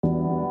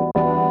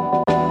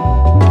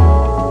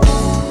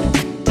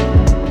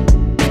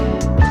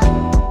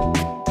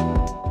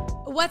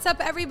What's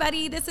up,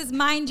 everybody? This is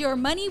Mind Your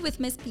Money with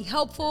Miss Be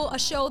Helpful, a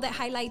show that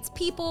highlights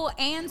people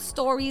and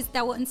stories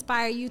that will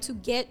inspire you to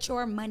get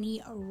your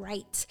money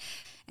right.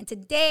 And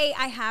today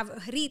I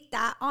have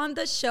Rita on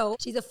the show.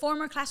 She's a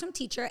former classroom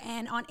teacher,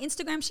 and on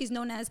Instagram she's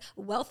known as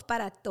Wealth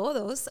para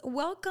Todos.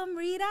 Welcome,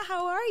 Rita.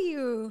 How are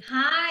you?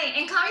 Hi,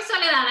 and call me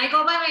Soledad. I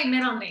go by my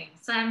middle name.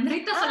 So I'm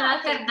Rita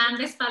Soledad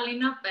Fernandez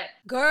Paulino, but...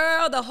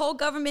 Girl, the whole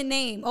government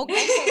name.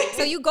 Okay.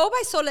 So you go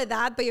by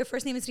Soledad, but your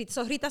first name is Rita.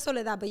 So Rita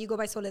Soledad, but you go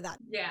by Soledad.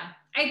 Yeah.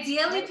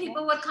 Ideally,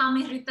 people would call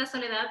me Rita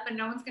Soledad, but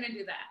no one's going to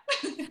do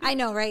that. I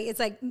know, right? It's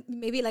like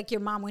maybe like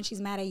your mom when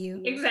she's mad at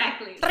you.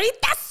 Exactly.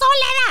 Rita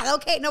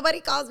Soledad. Okay, nobody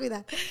calls me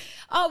that.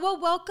 Oh,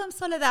 well, welcome,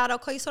 Soledad. I'll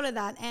call you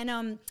Soledad.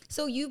 And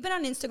so you've been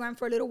on Instagram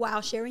for a little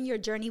while, sharing your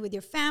journey with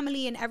your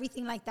family and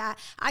everything like that.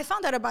 I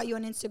found out about you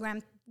on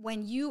Instagram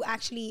when you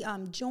actually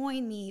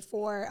joined me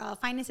for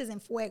Finances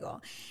en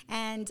Fuego.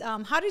 And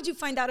how did you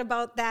find out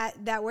about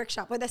that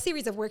workshop or that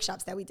series of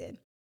workshops that we did?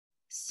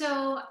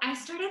 So I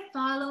started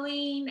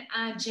following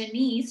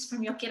Janice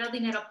from Yo Quiero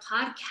Dinero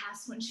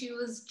podcast when she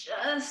was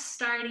just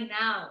starting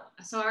out.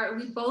 So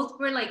we both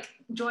were like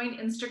joined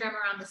Instagram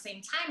around the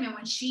same time. And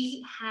when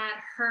she had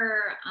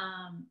her,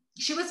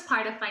 she was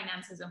part of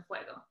Finances en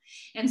Fuego.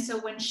 And so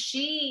when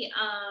she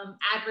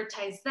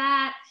advertised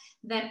that,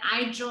 then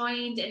I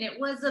joined, and it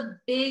was a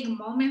big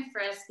moment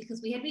for us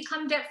because we had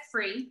become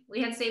debt-free. We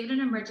had saved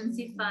an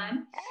emergency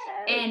fund,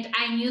 and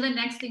I knew the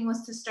next thing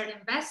was to start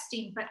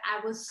investing, but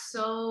I was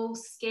so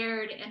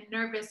scared and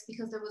nervous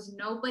because there was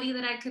nobody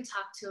that I could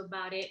talk to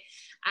about it.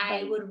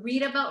 I would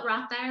read about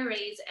Roth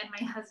IRAs, and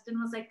my husband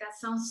was like, that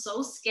sounds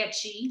so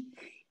sketchy.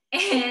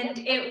 And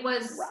it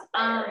was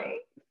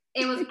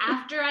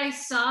after I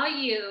saw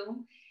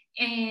you,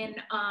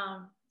 and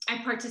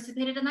I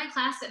participated in that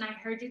class, and I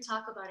heard you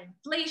talk about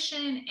inflation,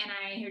 and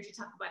I heard you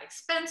talk about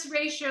expense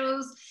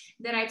ratios,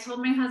 that I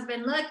told my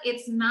husband, look,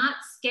 it's not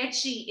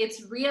sketchy,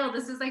 it's real.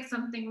 This is like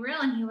something real.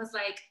 And he was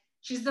like,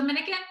 she's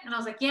Dominican? And I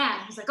was like,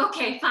 yeah. He's like,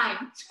 okay, fine.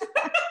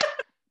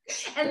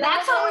 And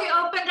that's how we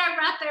opened our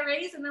Roth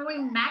IRAs, and then we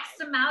maxed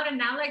them out, and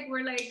now like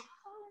we're like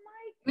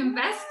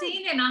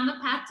investing and on the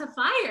path to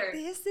fire.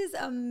 This is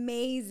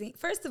amazing.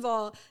 First of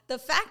all, the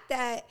fact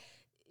that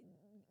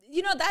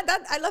you know,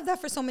 that I love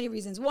that for so many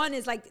reasons. One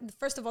is like,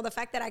 first of all, the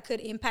fact that I could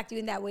impact you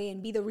in that way and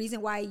be the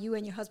reason why you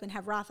and your husband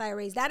have Roth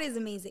IRAs. That is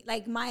amazing.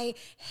 Like my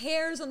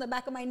hairs on the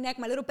back of my neck,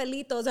 my little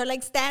pelitos are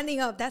like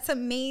standing up. That's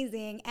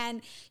amazing.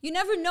 And you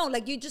never know,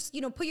 like you just,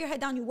 put your head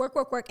down, you work.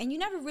 And you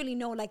never really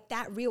know like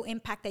that real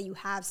impact that you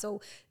have. So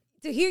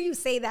to hear you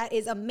say that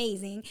is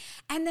amazing.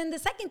 And then the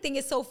second thing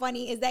is so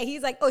funny is that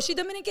he's like, oh, she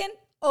Dominican?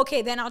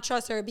 Okay, then I'll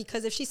trust her,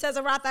 because if she says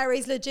a Roth IRA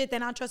is legit,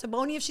 then I'll trust her. But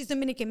only if she's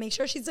Dominican, make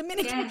sure she's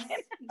Dominican.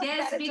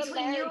 Yes,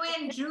 between you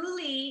and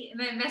Julie,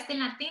 the Investing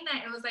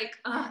Latina, it was like,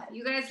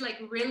 you guys like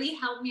really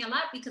helped me a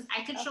lot, because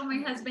I could show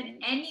my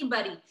husband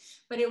anybody,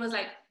 but it was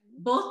like,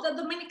 both the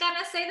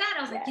Dominicanas say that?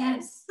 I was like,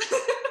 yes.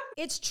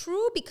 It's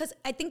true, because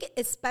I think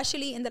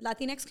especially in the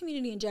Latinx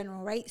community in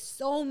general, right?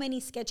 So many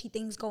sketchy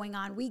things going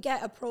on. We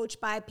get approached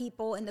by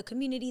people in the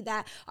community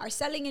that are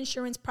selling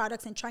insurance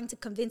products and trying to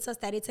convince us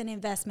that it's an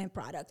investment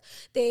product.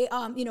 They,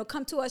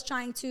 come to us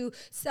trying to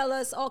sell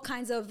us all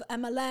kinds of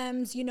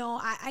MLMs.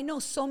 I know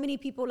so many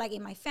people like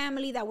in my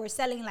family that were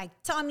selling like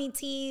tummy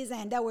teas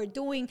and that were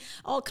doing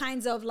all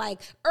kinds of like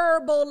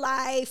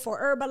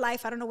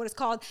Herbalife. I don't know what it's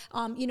called.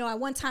 At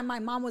one time my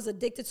mom was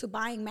addicted to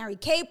buying Mary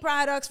Kay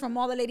products from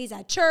all the ladies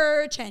at church.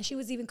 And she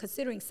was even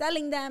considering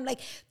selling them. Like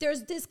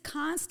there's this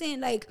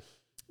constant,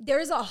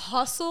 there's a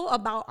hustle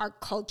about our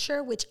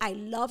culture, which I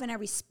love and I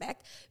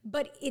respect,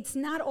 but it's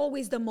not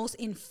always the most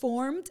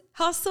informed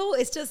hustle.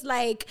 It's just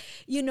like,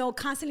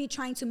 constantly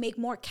trying to make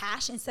more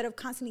cash instead of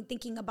constantly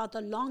thinking about the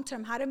long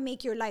term, how to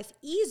make your life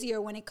easier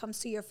when it comes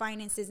to your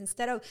finances,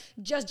 instead of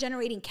just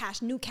generating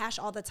new cash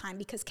all the time.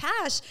 Because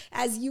cash,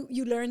 as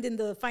you learned in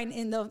the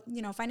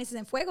Finances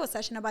en Fuego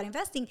session about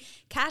investing,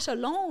 cash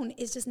alone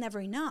is just never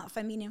enough.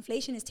 I mean,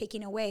 inflation is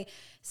taking away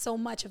so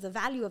much of the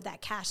value of that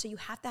cash. So you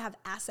have to have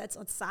assets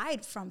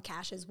aside from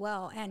cash as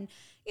well. And,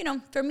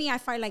 for me, I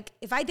find like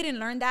if I didn't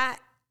learn that,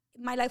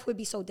 my life would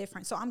be so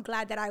different. So I'm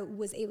glad that I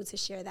was able to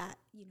share that,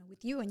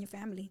 with you and your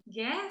family.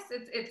 Yes,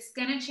 it's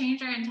going to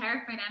change our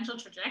entire financial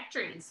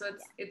trajectory. So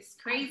it's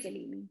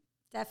crazy.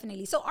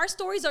 Definitely. So our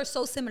stories are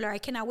so similar. I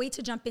cannot wait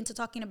to jump into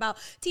talking about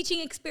teaching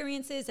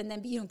experiences and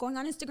then, going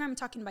on Instagram and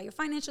talking about your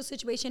financial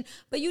situation.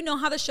 But you know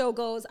how the show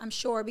goes, I'm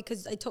sure,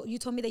 because you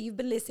told me that you've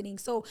been listening.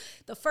 So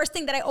the first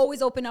thing that I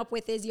always open up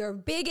with is your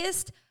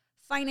biggest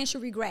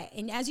financial regret.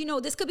 And as you know,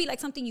 this could be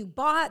like something you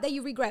bought that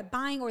you regret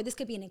buying, or this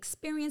could be an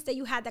experience that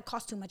you had that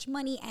cost too much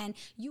money and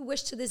you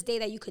wish to this day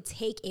that you could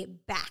take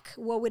it back.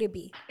 What would it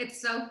be?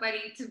 It's so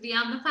funny to be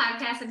on the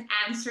podcast and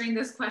answering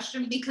this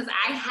question, because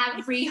I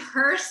have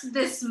rehearsed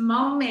this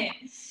moment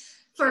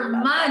for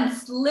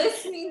months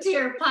listening to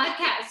your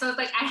podcast. So it's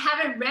like, I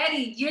have it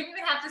ready. You didn't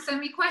even have to send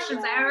me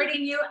questions. I already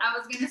knew I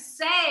was going to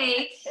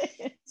say.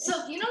 So,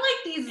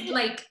 like these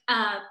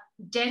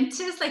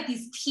dentists, like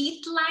these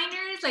teeth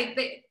liners, like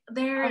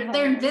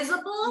they're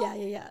invisible.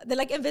 Yeah. They're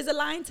like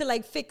Invisalign to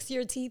like fix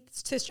your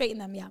teeth, to straighten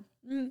them. Yeah.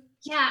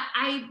 Yeah,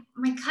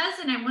 my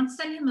cousin, I once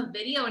sent him a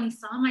video and he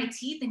saw my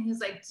teeth and he was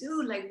like,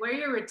 dude, like, where are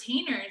your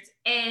retainers?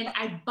 And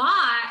I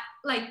bought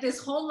like this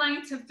whole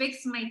line to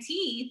fix my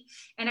teeth.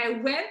 And I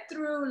went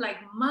through like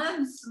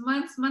months.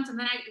 And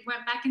then I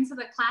went back into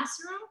the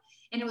classroom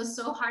and it was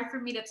so hard for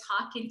me to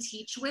talk and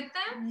teach with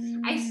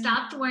them. I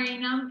stopped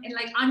wearing them. And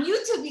like on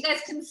YouTube, you guys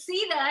can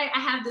see that I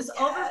have this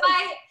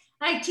overbite.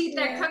 My teeth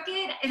are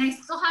crooked, and I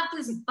still have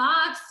this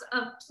box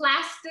of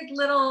plastic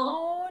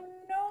little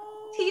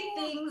teeth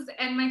things,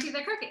 and my teeth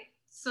are crooked.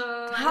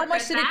 So how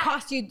much did it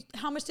cost you?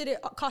 How much did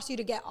it cost you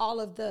to get all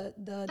of the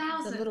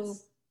little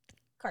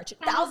cartridge?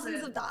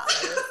 Thousands of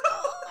dollars.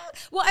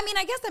 Well, I mean,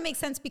 I guess that makes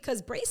sense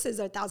because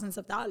braces are thousands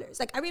of dollars.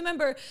 Like I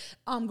remember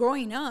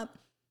growing up.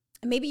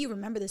 And maybe you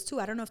remember this too.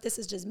 I don't know if this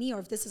is just me or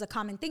if this is a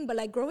common thing, but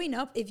like growing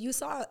up, if you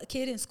saw a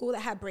kid in school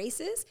that had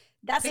braces,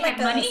 that's like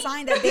a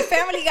sign that their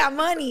family got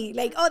money.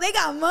 Like, oh, they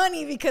got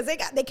money because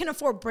they can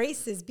afford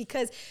braces.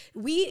 Because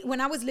when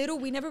I was little,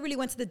 we never really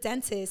went to the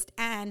dentist.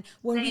 And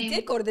when we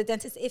did go to the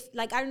dentist, if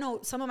like, I don't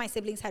know, some of my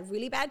siblings had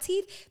really bad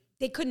teeth,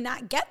 they could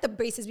not get the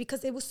braces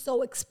because it was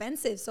so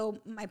expensive. So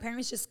my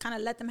parents just kind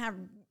of let them have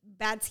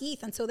bad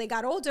teeth until they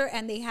got older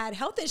and they had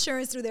health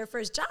insurance through their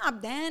first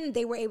job. Then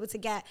they were able to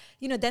get,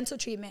 dental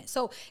treatment.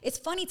 So it's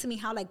funny to me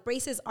how like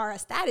braces are a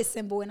status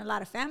symbol in a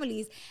lot of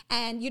families.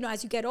 And,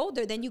 as you get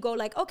older, then you go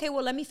like, okay,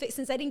 well, let me fix,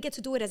 since I didn't get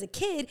to do it as a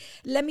kid,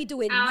 let me do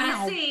it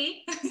now.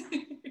 See.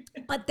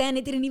 But then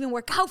it didn't even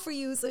work out for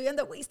you. So you end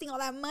up wasting all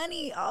that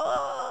money.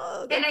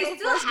 Oh, and I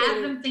still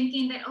have them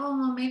thinking that, oh,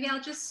 well, maybe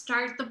I'll just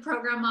start the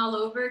program all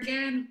over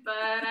again. But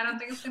I don't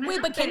think it's going to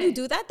happen. Wait, but can you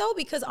do that though?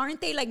 Because aren't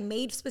they like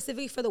made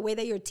specifically for the way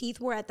that your teeth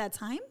were at that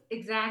time?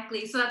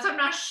 Exactly. So that's why I'm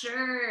not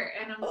sure.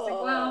 And I'm just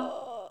like,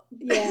 well.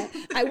 Yeah.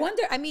 I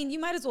wonder, I mean, you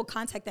might as well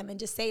contact them and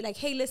just say like,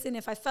 hey, listen,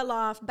 if I fell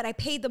off, but I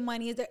paid the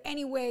money, is there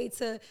any way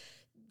to,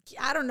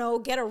 I don't know,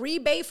 get a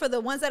rebate for the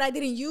ones that I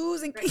didn't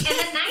use? And the nice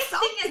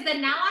thing is that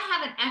now I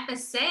have an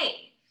FSA.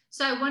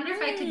 So I wonder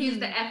if I could use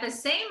the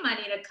FSA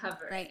money to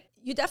cover. Right.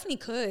 You definitely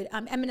could. I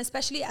mean,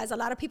 especially as a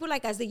lot of people,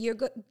 like as the year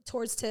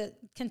tends to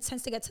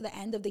get to the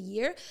end of the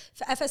year.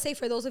 For FSA,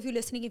 for those of you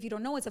listening, if you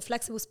don't know, it's a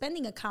flexible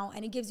spending account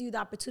and it gives you the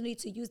opportunity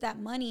to use that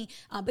money,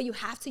 but you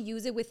have to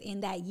use it within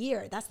that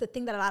year. That's the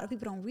thing that a lot of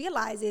people don't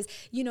realize is,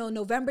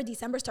 November,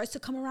 December starts to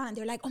come around and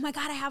they're like, oh my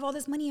God, I have all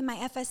this money in my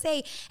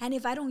FSA. And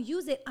if I don't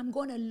use it, I'm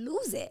going to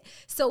lose it.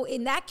 So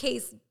in that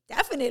case,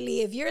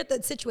 definitely, if you're at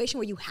the situation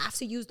where you have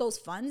to use those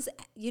funds,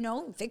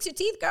 fix your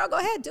teeth, girl, go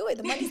ahead, do it.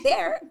 The money's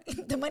there.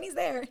 The money's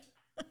there.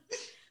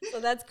 So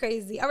that's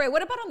crazy. All right,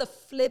 what about on the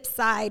flip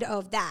side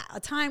of that? A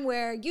time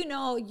where,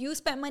 you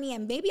spent money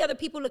and maybe other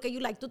people look at you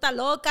like, tu ta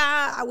loca,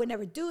 I would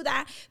never do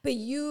that. But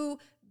you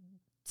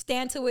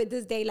stand to it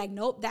this day like,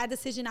 nope, that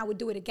decision, I would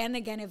do it again and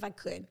again if I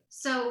could.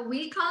 So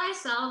we call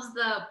ourselves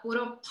the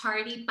Puro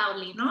Party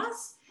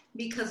Paulinos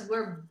because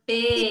we're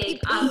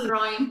big on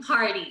throwing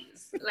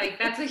parties. Like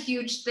that's a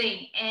huge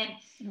thing.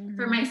 And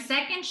for my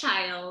second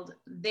child,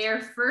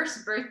 their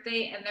first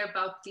birthday and their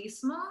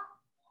bautismo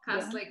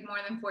cost like more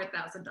than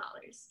 $4,000.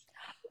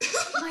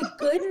 My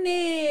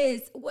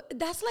goodness.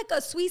 That's like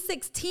a sweet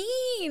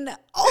 16.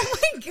 Oh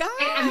my God.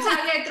 I'm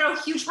telling you, I throw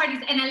huge parties.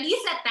 And at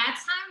least at that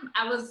time,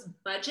 I was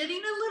budgeting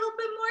a little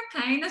bit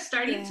more, kind of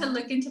starting to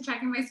look into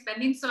tracking my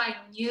spending. So I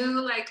knew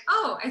like,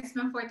 oh, I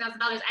spent $4,000.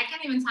 I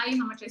can't even tell you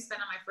how much I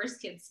spent on my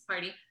first kid's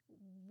party.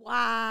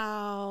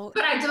 Wow.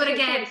 But I do it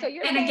again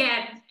and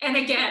again and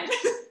again.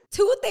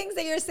 Two things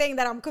that you're saying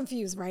that I'm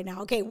confused right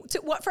now. Okay,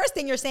 first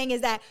thing you're saying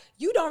is that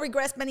you don't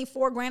regret spending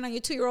 $4,000 on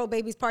your 2-year-old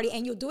baby's party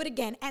and you'll do it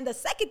again. And the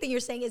second thing you're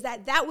saying is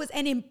that was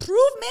an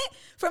improvement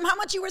from how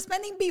much you were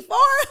spending before.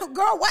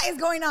 Girl, what is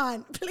going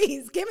on?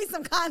 Please give me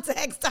some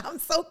context. I'm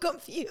so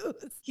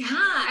confused. Yeah,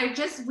 I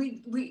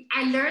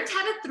learned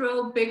how to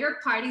throw bigger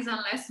parties on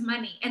less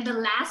money. And the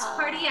last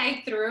party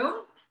I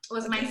threw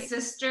was my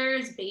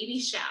sister's baby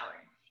shower.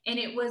 And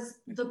it was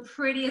the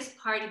prettiest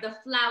party, the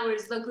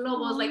flowers, the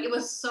globals, like it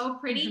was so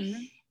pretty.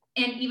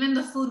 Mm-hmm. And even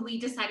the food, we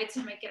decided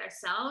to make it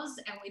ourselves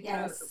and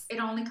it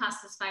only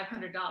cost us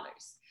 $500.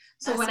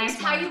 So when I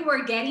tell you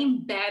we're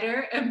getting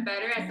better and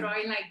better at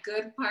throwing like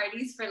good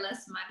parties for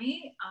less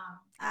money,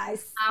 I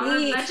see. Our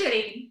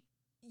budgeting.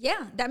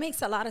 Yeah, that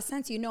makes a lot of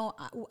sense.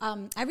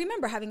 I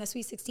remember having a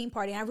Sweet 16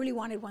 party and I really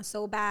wanted one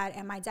so bad.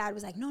 And my dad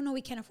was like, no,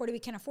 we can't afford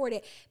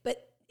it.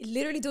 But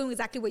literally doing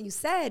exactly what you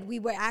said, we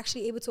were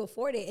actually able to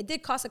afford it. It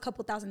did cost a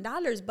couple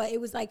 $1,000s, but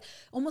it was like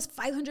almost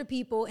 500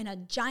 people in a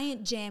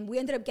giant gym. We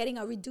ended up getting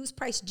a reduced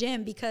price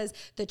gym because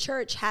the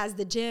church has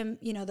the gym,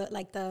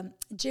 the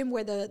gym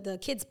where the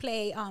kids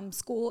play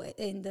school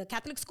in the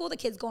Catholic school. The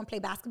kids go and play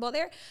basketball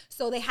there.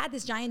 So they had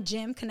this giant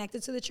gym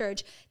connected to the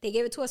church. They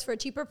gave it to us for a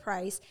cheaper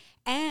price.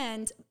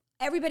 And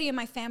everybody in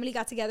my family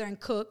got together and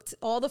cooked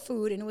all the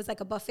food, and it was like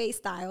a buffet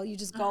style. You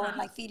just go and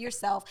like feed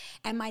yourself.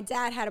 And my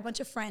dad had a bunch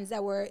of friends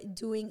that were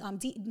doing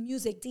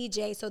music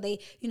DJ. So they,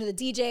 the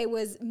DJ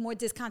was more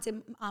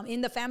discounted.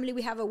 In the family,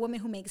 we have a woman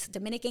who makes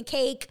Dominican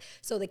cake.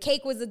 So the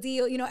cake was a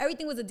deal.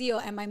 Everything was a deal.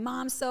 And my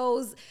mom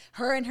sews.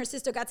 Her and her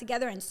sister got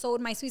together and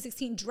sewed my Sweet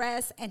 16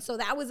 dress. And so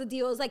that was a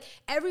deal. It was like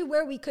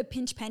everywhere we could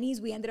pinch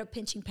pennies, we ended up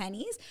pinching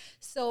pennies.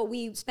 So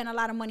we spent a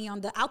lot of money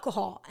on the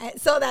alcohol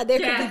so that there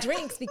could be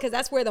drinks, because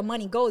that's where the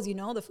money goes,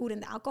 the food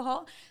and the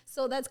alcohol.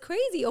 So that's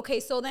crazy. Okay,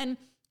 so then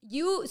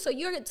you're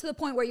to the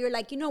point where you're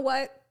like, you know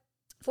what?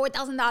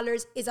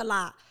 $4,000 is a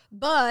lot,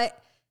 but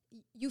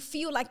you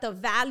feel like the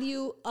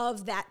value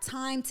of that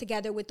time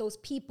together with those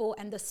people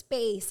and the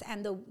space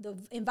and the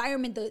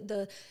environment,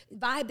 the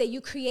vibe that you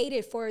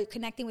created for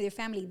connecting with your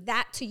family,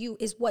 that to you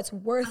is what's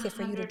worth it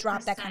for you to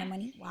drop that kind of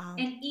money. Wow.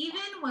 And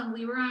even when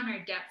we were on our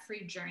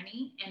debt-free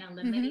journey and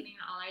eliminating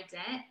all our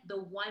debt, the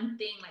one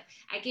thing, like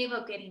I gave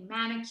up getting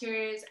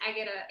manicures,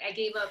 I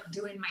gave up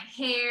doing my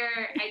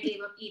hair, I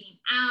gave up eating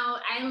out,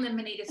 I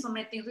eliminated so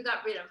many things. We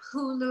got rid of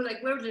Hulu,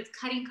 like we were just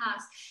cutting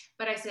costs.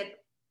 But I said,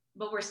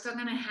 but we're still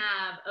gonna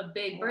have a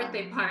big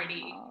birthday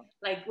party.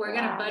 Like we're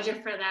gonna budget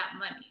for that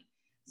money.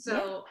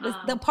 So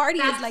the party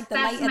is like the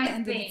light at the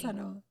end of the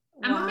tunnel.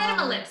 I'm a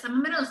minimalist.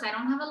 I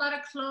don't have a lot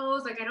of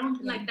clothes. Like I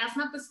don't like, that's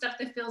not the stuff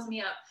that fills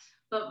me up.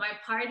 But my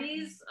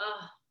parties,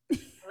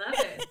 love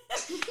it.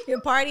 You're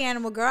a party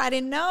animal, girl. I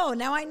didn't know.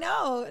 Now I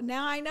know.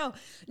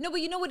 No,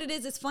 but you know what it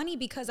is? It's funny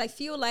because I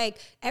feel like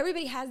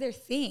everybody has their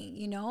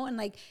thing, and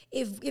like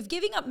if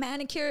giving up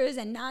manicures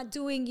and not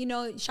doing,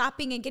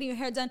 shopping and getting your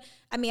hair done,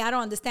 I mean, I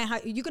don't understand how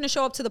you're going to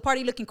show up to the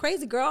party looking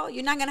crazy, girl.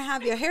 You're not going to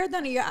have your hair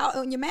done or you're out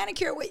on your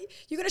manicure.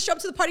 You're going to show up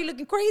to the party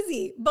looking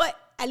crazy, but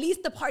at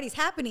least the party's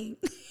happening.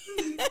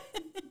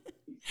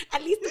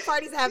 At least the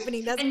party's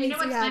happening. That's and you know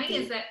what's funny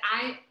is that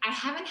I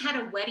haven't had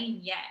a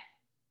wedding yet.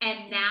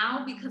 And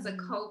now because of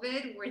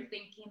COVID, we're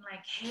thinking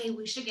like, hey,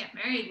 we should get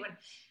married. When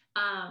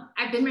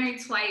I've been married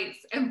twice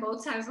and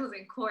both times was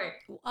in court.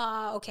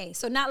 Okay.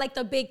 So not like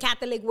the big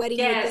Catholic wedding.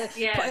 Yes.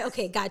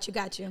 Okay. Got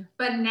you.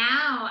 But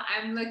now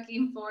I'm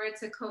looking forward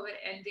to COVID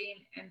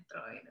ending and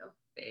throwing a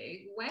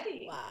big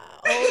wedding. Wow.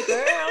 Oh,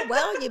 girl.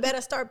 Well, you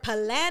better start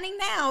planning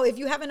now if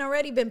you haven't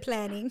already been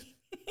planning.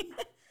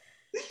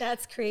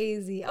 That's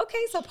crazy.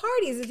 Okay. So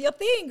parties is your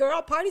thing,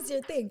 girl. Parties is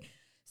your thing.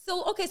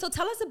 So, okay, so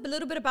tell us a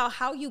little bit about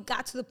how you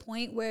got to the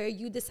point where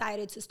you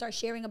decided to start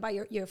sharing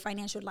about your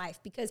financial life,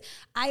 because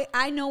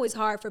I know it's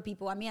hard for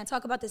people. I mean, I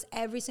talk about this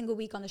every single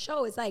week on the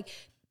show. It's like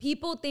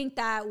people think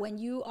that when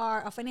you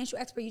are a financial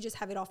expert, you just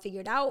have it all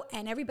figured out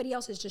and everybody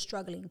else is just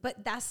struggling.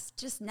 But that's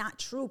just not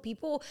true.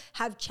 People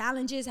have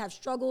challenges, have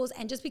struggles,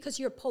 and just because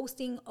you're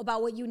posting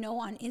about what you know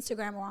on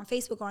Instagram or on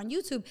Facebook or on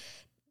YouTube,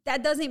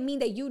 that doesn't mean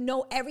that you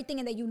know everything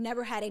and that you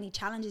never had any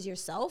challenges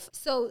yourself.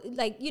 So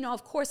like,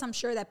 of course, I'm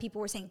sure that people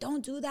were saying,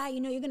 don't do that.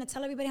 You're going to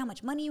tell everybody how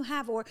much money you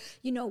have, or,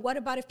 what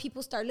about if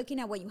people start looking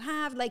at what you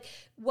have? Like,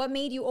 what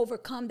made you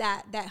overcome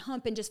that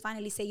hump and just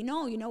finally say, you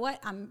know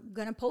what, I'm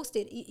going to post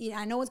it.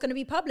 I know it's going to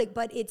be public,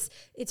 but it's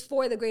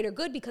for the greater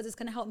good because it's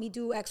going to help me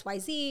do X, Y,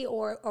 Z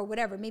or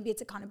whatever. Maybe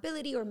it's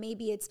accountability, or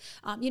maybe it's,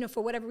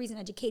 for whatever reason,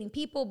 educating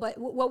people. But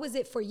what was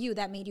it for you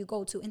that made you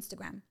go to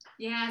Instagram?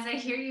 Yeah, as I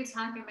hear you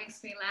talk, it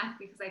makes me laugh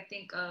because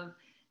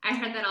I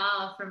heard that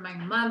all from my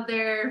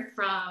mother,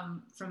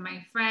 from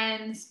my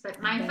friends,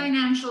 but my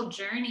financial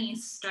journey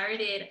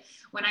started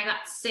when I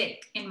got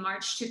sick in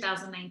March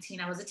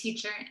 2019. I was a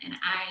teacher and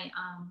I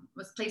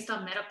was placed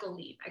on medical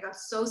leave. I got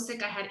so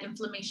sick. I had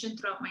inflammation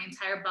throughout my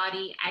entire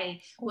body.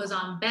 I was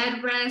on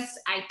bed rest.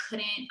 I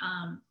couldn't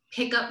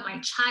pick up my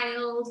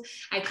child.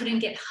 I couldn't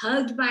get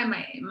hugged by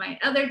my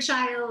other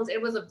child.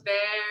 It was a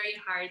very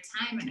hard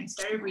time. And I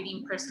started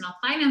reading personal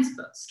finance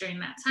books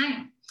during that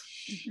time.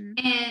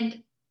 Mm-hmm.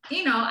 And,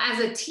 as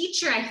a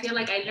teacher, I feel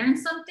like I learned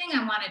something, I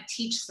want to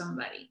teach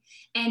somebody.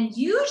 And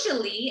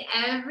usually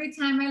every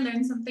time I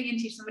learn something and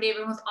teach somebody,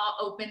 everyone's all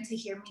open to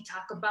hear me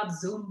talk about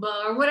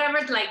Zumba or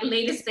whatever, like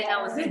latest thing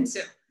I was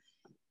into.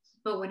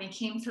 But when it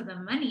came to the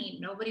money,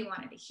 nobody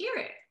wanted to hear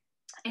it.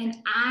 And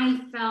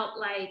I felt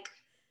like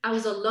I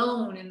was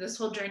alone in this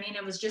whole journey, and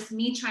it was just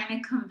me trying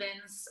to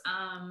convince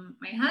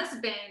my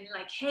husband,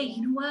 like, hey,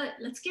 you know what?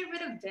 Let's get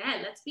rid of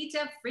debt. Let's be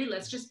debt free.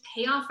 Let's just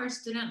pay off our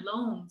student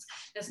loans.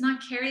 Let's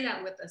not carry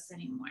that with us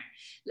anymore.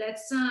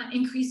 Let's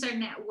increase our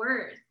net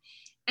worth.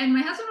 And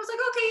my husband was like,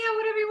 okay, yeah,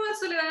 whatever you want,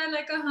 Soledad.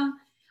 Like,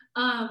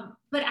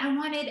 but I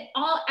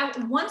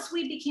wanted once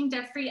we became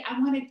debt free, I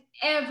wanted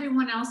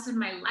everyone else in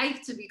my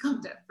life to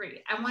become debt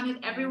free. I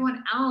wanted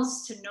everyone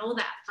else to know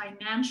that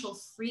financial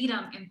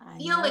freedom and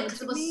feel it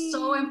because it was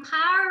so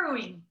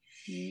empowering.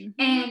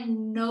 Mm-hmm.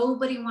 And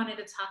nobody wanted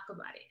to talk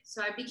about it.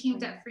 So I became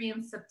debt free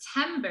in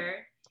September,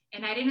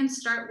 and I didn't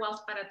start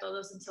Wealth para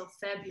Todos until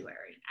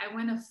February. I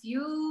went a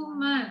few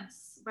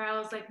months where I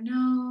was like,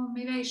 no,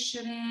 maybe I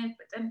shouldn't.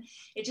 But then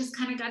it just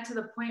kind of got to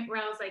the point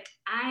where I was like,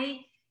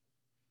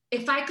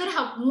 if I could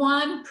help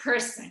one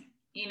person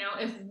You know,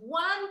 if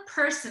one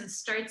person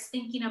starts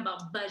thinking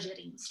about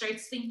budgeting,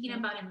 starts thinking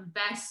about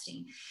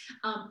investing,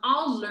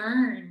 I'll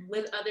learn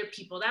with other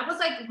people. That was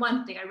like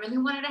one thing. I really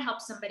wanted to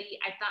help somebody.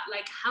 I thought,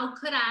 like, how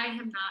could I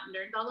have not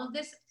learned all of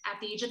this at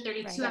the age of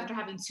 32 after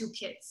having 2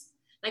 kids?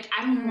 Like,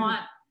 I don't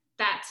want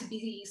that to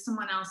be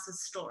someone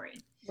else's story.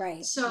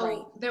 Right.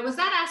 So there was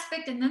that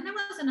aspect. And then there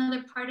was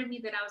another part of me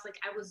that I was like,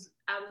 I was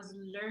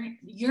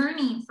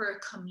yearning for a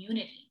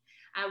community.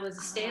 I was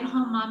a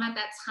stay-at-home mom at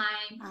that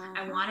time.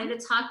 I wanted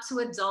to talk to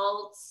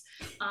adults.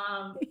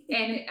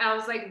 And I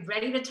was like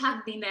ready to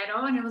talk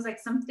dinero. And it was like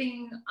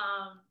something,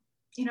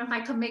 you know, if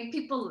I could make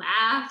people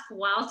laugh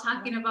while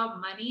talking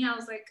about money, I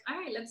was like, all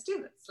right, let's do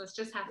this. Let's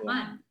just have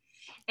fun.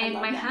 And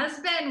my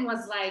husband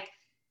was like,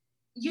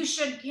 you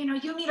should, you know,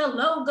 you need a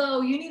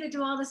logo, you need to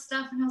do all this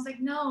stuff. And I was like,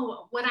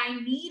 no, what I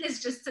need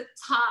is just to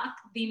talk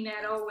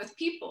dinero with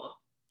people.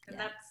 And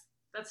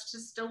that's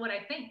just still what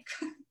I think.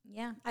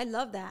 Yeah, I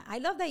love that. I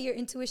love that your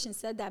intuition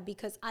said that,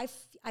 because I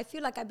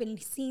feel like I've been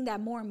seeing that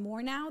more and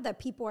more now, that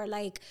people are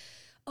like,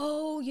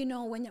 oh, you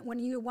know, when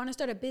you want to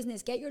start a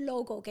business, get your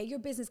logo, get your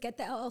business, get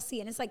the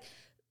LLC. And it's like,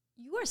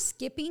 you are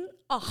skipping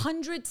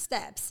 100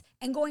 steps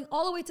and going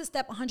all the way to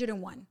step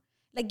 101.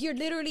 Like, you're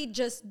literally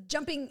just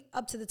jumping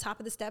up to the top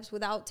of the steps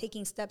without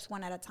taking steps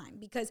one at a time.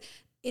 Because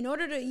in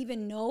order to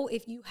even know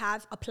if you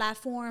have a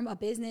platform, a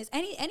business,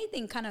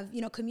 anything kind of,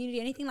 you know,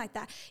 community, anything like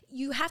that,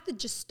 you have to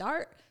just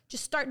start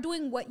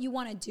doing what you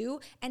want to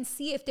do and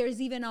see if there's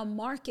even a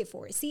market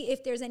for it. See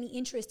if there's any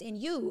interest in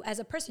you as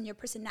a person, your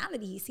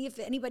personality. See if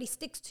anybody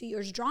sticks to you or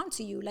is drawn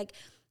to you. Like,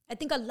 I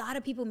think a lot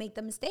of people make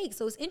the mistake.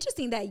 So it's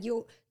interesting that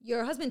your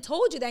husband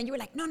told you that and you were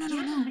like, no.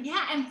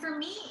 Yeah, and for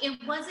me, it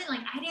wasn't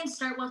like, I didn't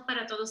start Wealth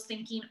Para Todos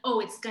thinking,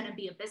 oh, it's going to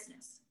be a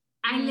business.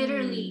 I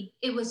literally,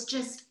 it was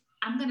just,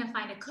 I'm going to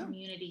find a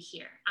community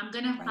here. I'm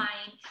going to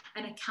find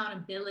an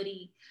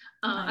accountability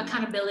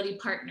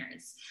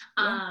partners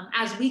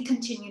as we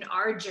continued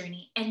our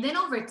journey. And then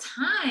over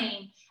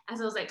time, as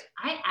I was like,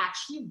 I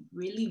actually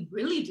really,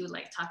 really do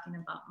like talking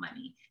about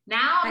money.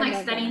 Now I'm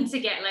like studying to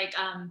get like,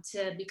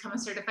 to become a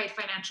certified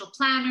financial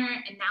planner.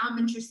 And now I'm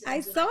interested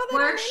in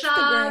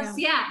workshops.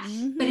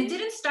 But it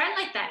didn't start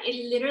like that.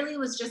 It literally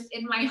was just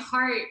in my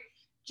heart,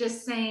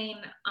 just saying,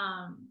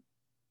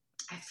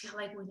 I feel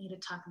like we need to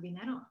talk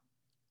dinero.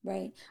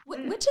 Right.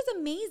 Which is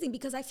amazing,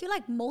 because I feel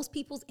like most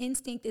people's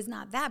instinct is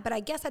not that. But I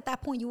guess at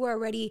that point you were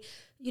already,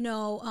 you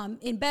know,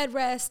 in bed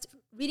rest,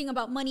 reading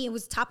about money. It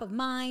was top of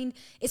mind.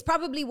 It's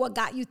probably what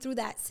got you through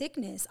that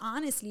sickness,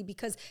 honestly,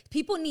 because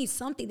people need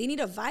something. They need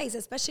advice,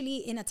 especially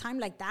in a time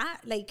like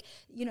that. Like,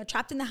 you know,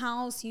 trapped in the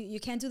house, you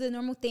can't do the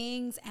normal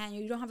things, and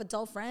you don't have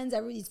adult friends.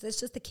 It's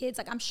just the kids.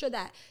 Like, I'm sure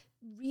that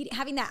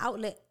having that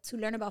outlet to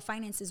learn about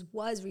finances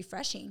was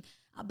refreshing.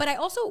 But I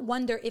also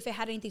wonder if it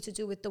had anything to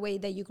do with the way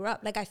that you grew up.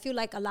 Like, I feel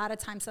like a lot of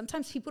times,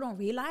 sometimes people don't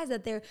realize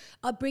that their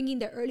upbringing,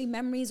 their early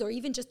memories, or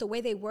even just the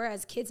way they were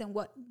as kids and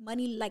what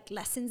money like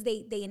lessons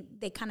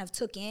they kind of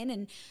took in,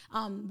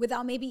 and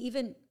without maybe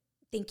even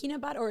thinking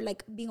about or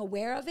like being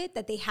aware of it,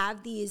 that they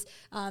have these,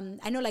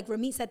 I know like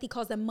Ramit Sethi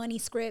calls them money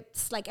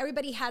scripts. Like,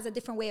 everybody has a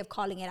different way of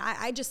calling it.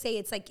 I just say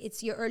it's like,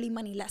 it's your early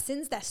money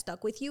lessons that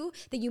stuck with you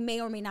that you may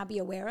or may not be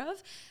aware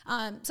of.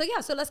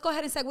 So let's go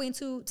ahead and segue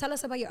into, tell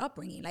us about your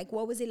upbringing. Like,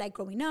 what was it like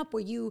growing up? Were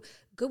you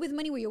good with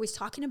money? Were you always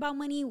talking about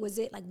money? Was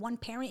it like one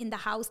parent in the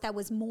house that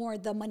was more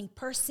the money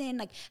person?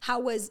 Like, how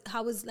was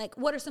like,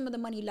 what are some of the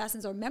money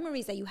lessons or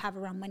memories that you have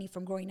around money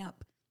from growing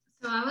up?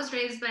 So I was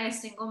raised by a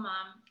single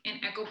mom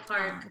in Echo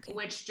Park,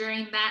 which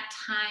during that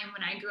time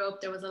when I grew up,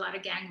 there was a lot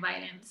of gang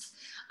violence,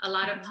 a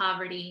lot of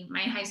poverty. My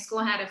high school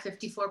had a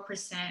 54%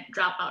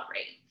 dropout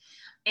rate.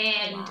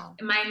 And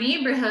my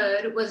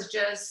neighborhood was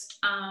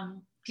just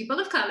people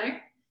of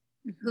color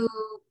who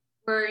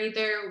were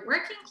either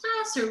working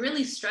class or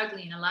really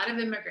struggling, a lot of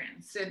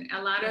immigrants and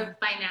a lot of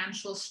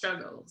financial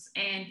struggles.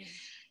 And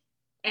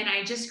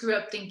I just grew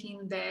up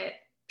thinking that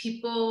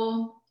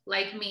people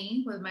like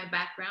me with my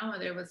background,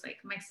 whether it was like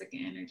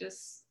Mexican or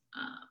just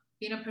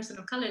being a person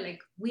of color,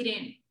 like we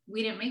didn't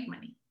make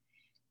money.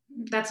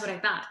 That's what I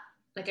thought.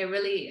 Like,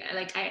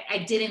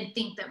 I didn't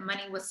think that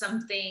money was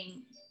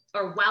something,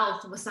 or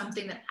wealth was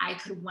something that I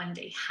could one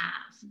day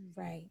have.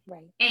 Right.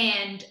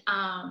 And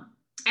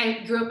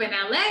I grew up in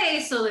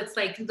LA, so it's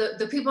like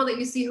the people that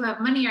you see who have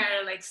money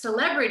are like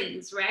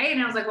celebrities, right?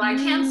 And I was like, well, I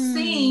can't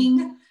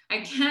sing, I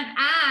can't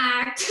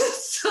act,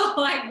 so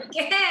I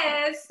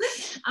guess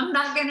I'm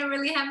not gonna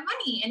really have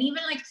money. And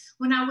even like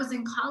when I was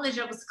in college,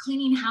 I was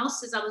cleaning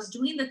houses, I was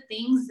doing the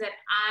things that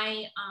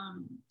I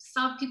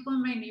saw people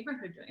in my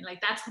neighborhood doing.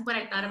 Like, that's what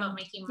I thought about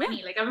making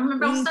money. Like, I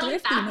remember I was selling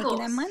tacos. Making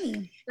that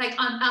money. Like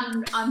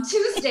on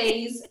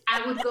Tuesdays,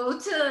 I would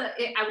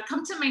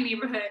come to my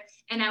neighborhood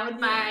and I would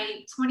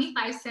buy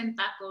 25-cent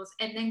tacos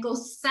and then go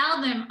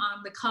sell them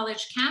on the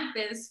college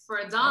campus for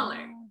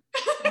 $1.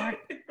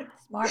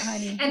 Smart,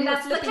 honey. And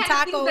that's the kind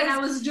of thing that I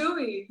was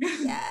doing.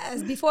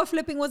 Yes, before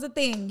flipping was a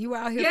thing. You were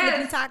out here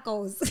flipping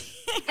tacos.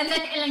 And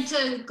like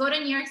to go to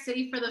New York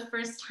City for the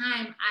first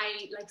time,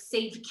 I like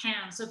saved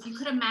cans. So if you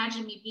could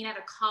imagine me being at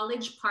a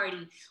college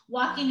party,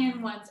 walking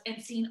in once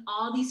and seeing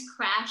all these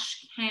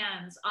crash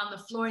cans on the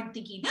floor and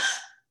thinking,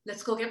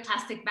 let's go get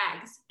plastic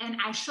bags. And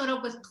I showed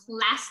up with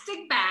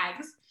plastic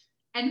bags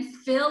and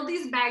filled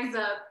these bags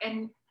up,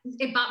 and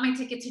it bought my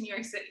ticket to New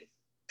York City.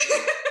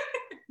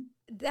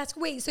 That's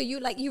great. So you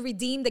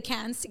redeemed the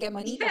cans to get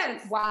money?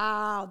 Yes.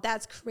 Wow,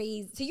 that's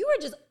crazy. So you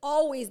were just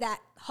always that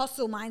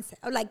hustle mindset,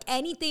 or like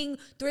anything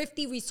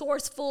thrifty,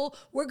 resourceful.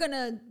 We're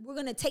gonna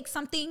take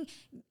something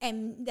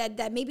and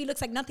that maybe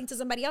looks like nothing to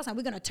somebody else, and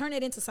we're gonna turn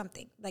it into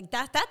something. Like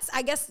that's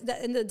I guess at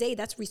the end of the day,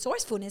 that's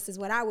resourcefulness is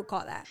what I would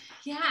call that.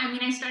 Yeah, I mean,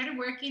 I started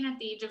working at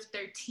the age of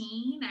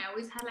 13. I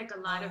always had like a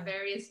lot of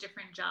various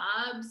different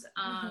jobs.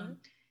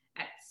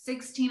 At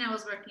 16, I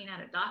was working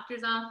at a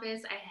doctor's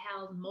office. I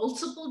held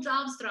multiple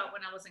jobs throughout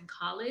when I was in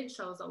college.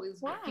 So I was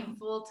always working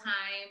full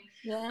time.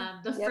 Yeah.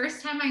 The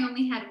first time I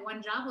only had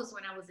one job was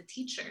when I was a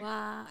teacher.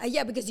 Wow.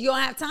 Yeah, because you don't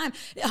have time.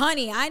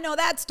 Honey, I know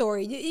that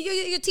story.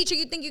 You're a teacher,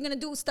 you think you're going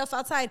to do stuff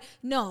outside.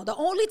 No, the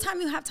only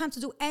time you have time to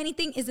do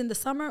anything is in the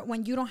summer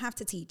when you don't have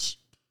to teach.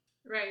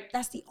 Right.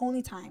 That's the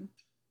only time.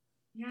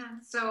 Yeah.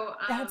 So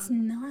that's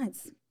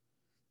nuts.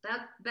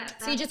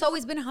 So you just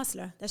always been a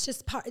hustler. That's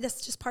just part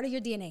of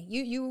your DNA.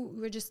 You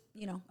were just,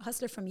 a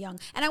hustler from young.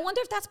 And I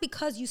wonder if that's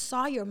because you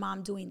saw your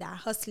mom doing that,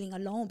 hustling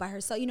alone by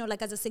herself,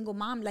 like as a single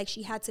mom, like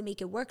she had to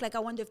make it work. Like I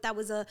wonder if that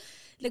was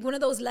one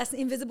of those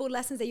invisible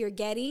lessons that you're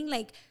getting.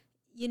 Like,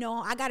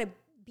 I got to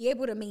be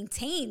able to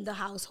maintain the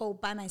household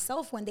by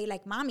myself when they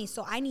like mommy.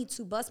 So I need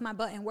to bust my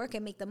butt and work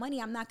and make the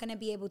money. I'm not going to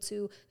be able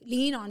to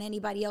lean on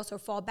anybody else or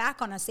fall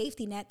back on a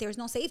safety net. There's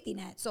no safety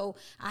net. So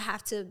I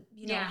have to,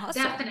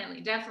 hustle.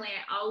 Definitely.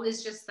 I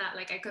always just thought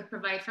like I could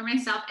provide for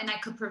myself and I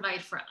could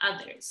provide for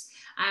others.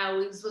 I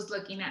always was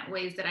looking at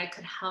ways that I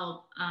could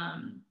help,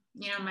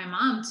 my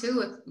mom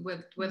too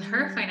with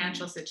her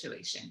financial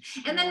situation.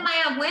 And then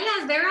my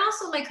abuelas, they're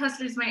also like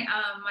hustlers. My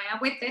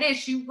abue Tere,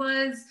 she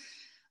was,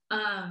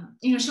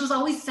 she was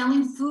always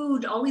selling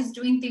food, always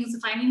doing things,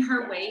 finding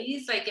her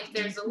ways. Like if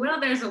there's a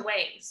will, there's a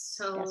way.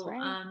 So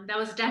that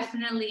was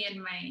definitely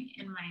in my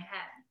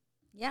head.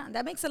 Yeah,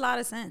 that makes a lot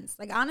of sense.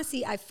 Like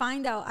honestly, I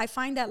find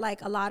that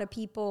like a lot of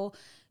people,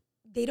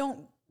 they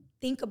don't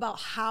think about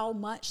how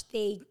much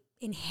they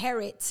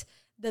inherit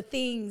the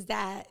things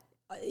that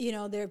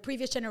their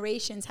previous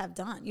generations have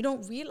done. You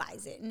don't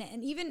realize it.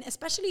 And even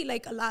especially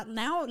like a lot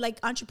now, like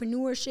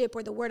entrepreneurship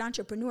or the word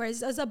entrepreneur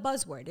is a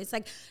buzzword. It's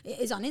like,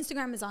 it's on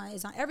Instagram, it's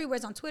on everywhere,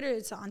 it's on Twitter,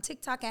 it's on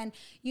TikTok. And,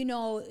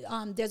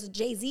 there's a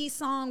Jay-Z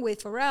song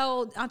with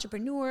Pharrell,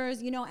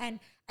 entrepreneurs, and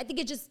I think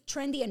it's just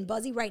trendy and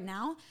buzzy right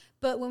now.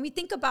 But when we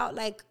think about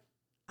like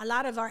a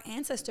lot of our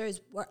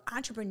ancestors were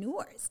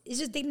entrepreneurs. It's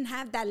just they didn't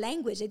have that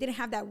language. They didn't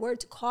have that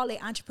word to call it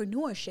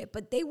entrepreneurship,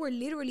 but they were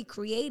literally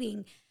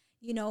creating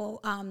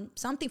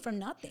something from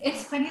nothing.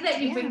 It's funny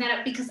that you bring that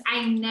up because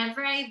I've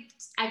never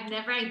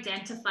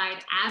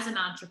identified as an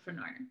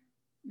entrepreneur.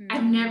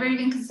 I've never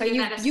even considered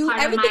that as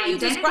part of my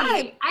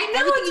identity. I know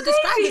everything you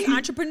describe is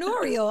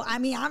entrepreneurial. I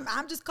mean,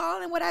 I'm just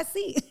calling what I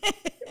see.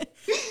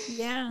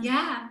 Yeah.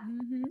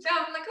 Mm-hmm. So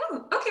I'm like,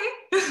 oh, okay.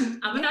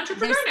 I'm an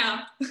entrepreneur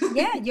now.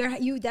 Yeah,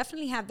 you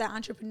definitely have that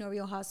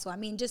entrepreneurial hustle. I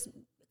mean, just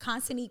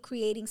constantly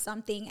creating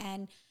something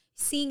and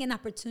seeing an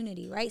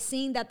opportunity, right?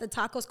 Seeing that the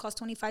tacos cost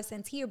 25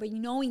 cents here, but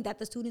knowing that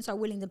the students are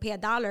willing to pay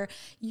 $1,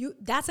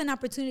 that's an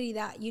opportunity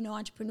that,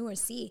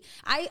 entrepreneurs see.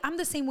 I'm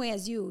the same way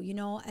as you,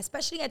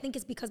 especially I think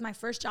it's because my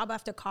first job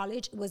after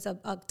college was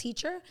a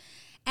teacher.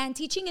 And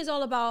teaching is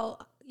all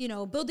about,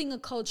 building a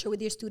culture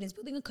with your students,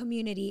 building a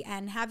community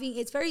and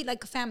it's very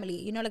like a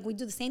family, like we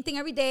do the same thing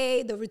every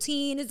day. The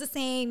routine is the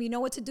same. You know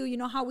what to do. You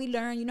know how we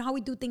learn. You know how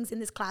we do things in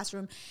this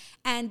classroom.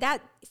 And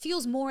that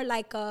feels more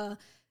like a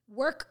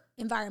work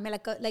environment,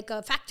 like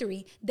a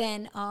factory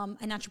than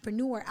an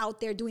entrepreneur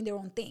out there doing their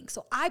own thing.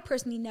 So I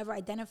personally never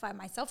identified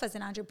myself as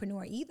an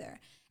entrepreneur either.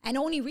 And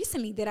only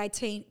recently did I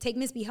take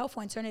Miss Be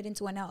Helpful and turn it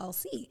into an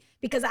LLC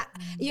because I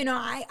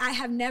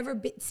have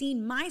never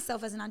seen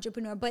myself as an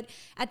entrepreneur. But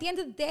at the end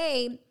of the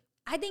day,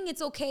 I think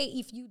it's okay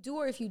if you do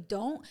or if you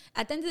don't.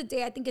 At the end of the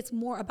day, I think it's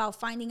more about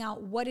finding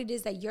out what it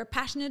is that you're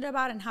passionate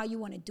about and how you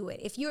want to do it.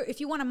 If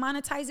you want to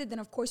monetize it, then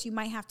of course you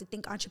might have to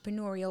think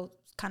entrepreneurial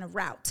kind of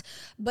route.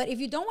 But if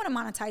you don't want to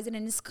monetize it,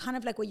 and it's kind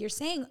of like what you're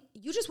saying,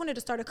 you just wanted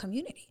to start a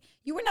community.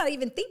 You were not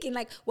even thinking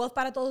like Wealth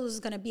Para Todos is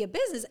going to be a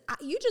business.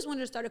 You just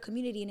wanted to start a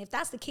community. And if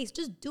that's the case,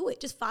 just do it.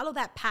 Just follow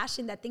that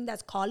passion, that thing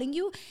that's calling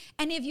you.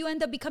 And if you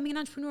end up becoming an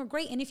entrepreneur,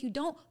 great. And if you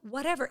don't,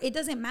 whatever, it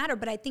doesn't matter.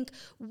 But I think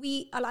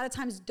we a lot of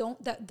times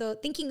don't, the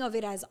thinking of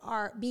it as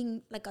our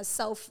being like a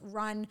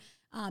self-run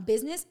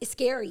business is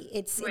scary.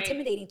 It's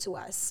intimidating to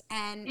us.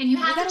 And you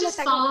have to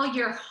just follow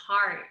your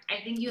heart.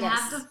 I think you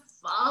have to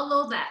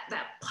follow that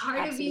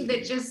part of you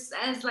that just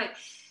says like,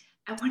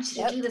 I want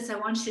you to do this. I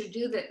want you to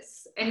do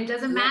this. And it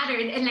doesn't matter.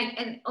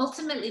 And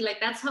ultimately, like,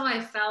 that's how I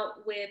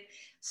felt with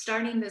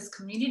starting this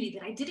community,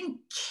 that I didn't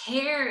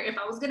care if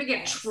I was going to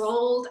get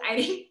trolled. I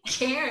didn't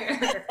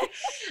care.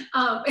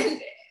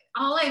 And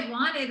all I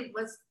wanted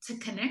was to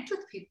connect with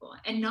people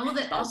and know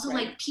that also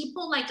like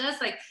people like us,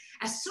 like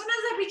as soon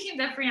as I became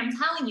debt free, I'm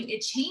telling you,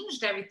 it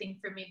changed everything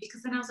for me,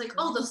 because then I was like,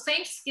 oh, those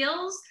same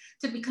skills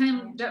to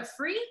become debt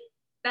free,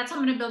 that's how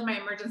I'm going to build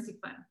my emergency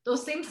fund.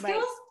 Those same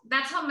skills,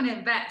 that's how I'm going to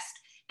invest.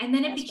 And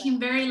then it became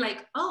very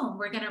like, oh,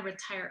 we're going to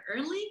retire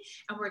early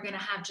and we're going to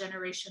have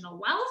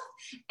generational wealth.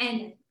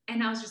 And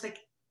I was just like,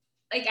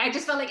 I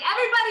just felt like,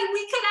 everybody,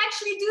 we could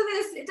actually do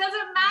this. It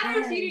doesn't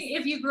matter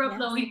if you grew up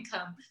low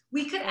income.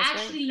 We could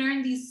actually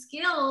learn these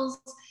skills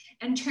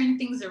and turn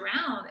things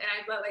around. And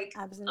I felt like,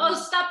 oh,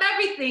 stop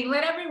everything.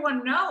 Let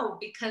everyone know,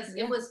 because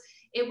it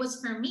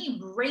was for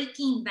me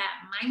breaking that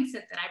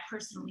mindset that I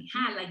personally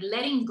had, like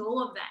letting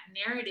go of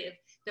that narrative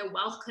that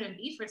wealth couldn't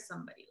be for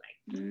somebody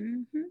like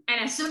me.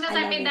 And as soon as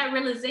I made that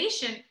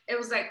realization, it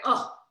was like,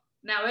 oh,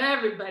 now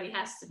everybody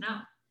has to know.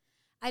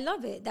 I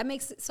love it. That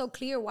makes it so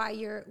clear why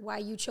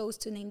you chose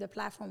to name the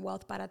platform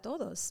Wealth para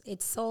Todos.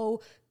 It's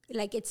so,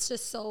 like, it's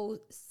just so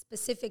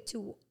specific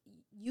to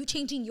you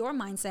changing your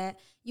mindset,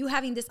 you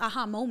having this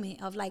aha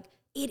moment of like,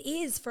 it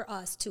is for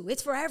us too.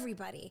 It's for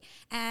everybody,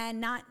 and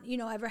not,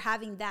 ever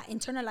having that,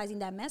 internalizing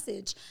that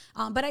message.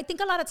 But I think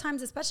a lot of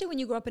times, especially when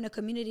you grow up in a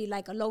community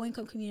like a low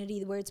income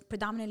community where it's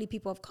predominantly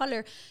people of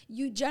color,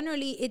 you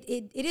generally,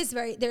 it is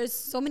very, there's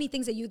so many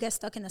things that you get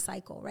stuck in the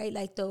cycle, right?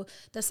 Like the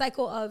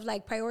cycle of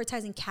like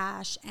prioritizing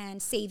cash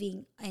and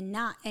saving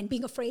and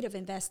being afraid of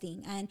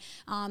investing,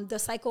 and the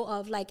cycle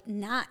of like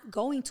not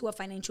going to a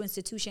financial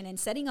institution and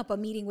setting up a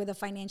meeting with a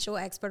financial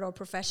expert or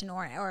professional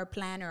or a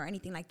planner or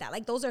anything like that.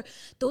 Like those are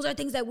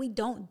things that we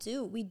don't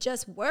do. We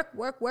just work,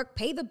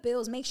 pay the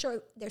bills, make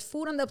sure there's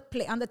food on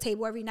the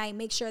table every night,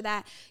 make sure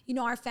that,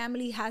 our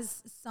family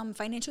has some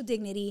financial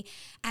dignity.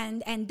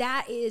 And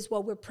that is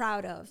what we're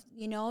proud of,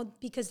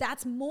 because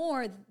that's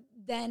more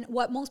than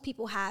what most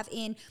people have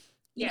in,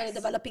 the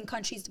developing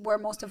countries where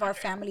most of our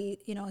family,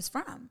 is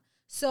from.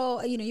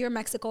 So, you're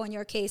Mexico in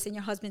your case, and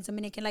your husband's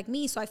Dominican like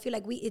me. So I feel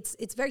like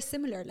it's very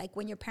similar. Like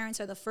when your parents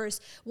are the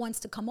first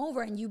ones to come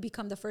over and you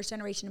become the first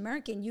generation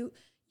American,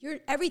 you're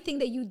everything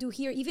that you do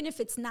here, even if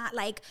it's not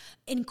like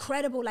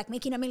incredible, like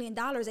making $1 million,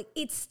 like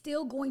it's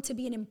still going to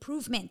be an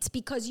improvement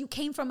because you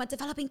came from a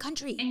developing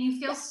country. And you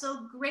feel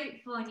so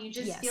grateful, and you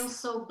just feel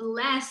so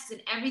blessed,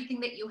 and everything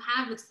that you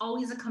have, it's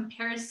always a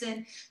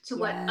comparison to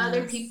what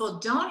other people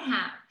don't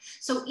have.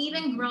 So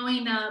even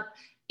growing up,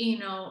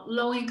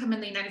 low income in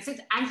the United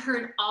States, I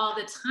heard all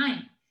the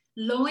time,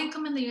 low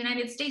income in the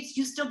United States,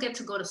 you still get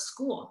to go to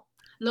school.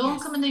 Low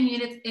income in the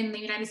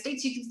United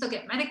States, you can still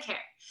get Medicare.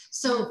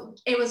 So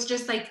it was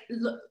just like,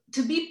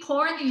 to be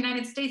poor in the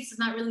United States is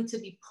not really to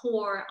be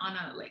poor on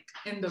a, like,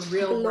 in the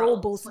real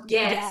global scale.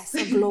 Yes,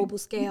 a global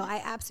scale.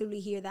 I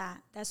absolutely hear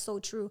that. That's so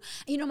true.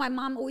 My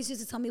mom always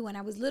used to tell me when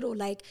I was little,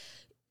 like,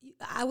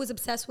 I was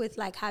obsessed with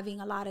like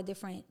having a lot of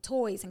different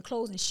toys and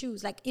clothes and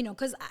shoes, like,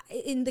 because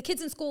in the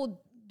kids in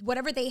school,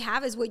 whatever they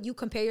have is what you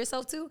compare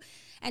yourself to.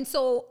 And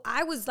so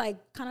I was like,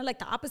 kind of like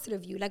the opposite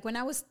of you. Like when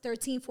I was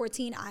 13,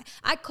 14,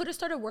 I could have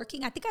started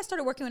working. I think I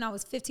started working when I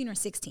was 15 or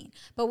 16.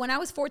 But when I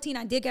was 14,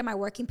 I did get my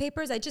working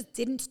papers. I just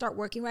didn't start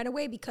working right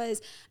away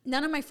because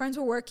none of my friends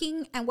were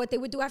working. And what they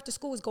would do after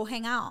school was go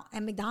hang out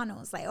at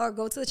McDonald's, like, or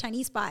go to the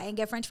Chinese spot and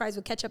get French fries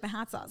with ketchup and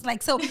hot sauce.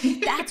 Like, so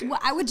that's what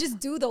I would just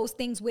do, those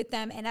things with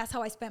them. And that's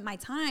how I spent my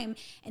time.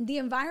 And the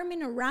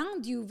environment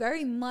around you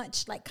very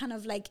much like kind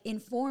of like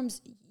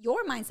informs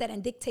your mindset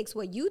and dictates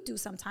what you do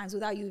sometimes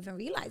without you even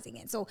realizing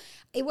it. So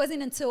it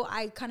wasn't until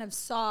I kind of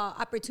saw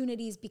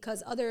opportunities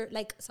because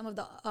some of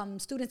the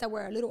students that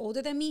were a little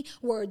older than me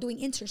were doing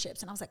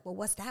internships. And I was like, well,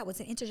 what's that? What's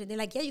an internship? They're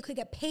like, yeah, you could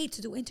get paid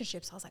to do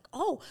internships. I was like,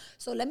 oh,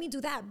 so let me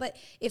do that. But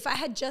if I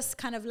had just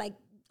kind of like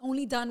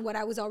only done what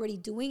I was already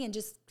doing and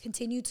just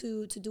continued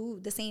to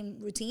do the same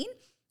routine,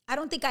 I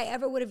don't think I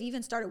ever would have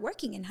even started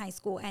working in high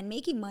school and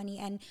making money.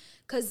 And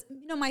because,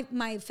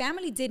 my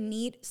family did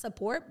need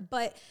support,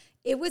 but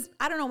it was,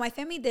 I don't know, my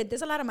family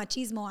there's a lot of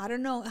machismo. I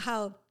don't know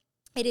how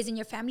it is in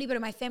your family, but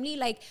in my family,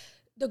 like,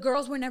 the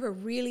girls were never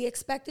really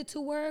expected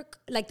to work.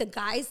 Like the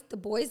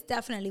boys,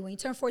 definitely. When you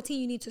turn 14,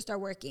 you need to start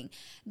working.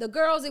 The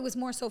girls, it was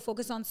more so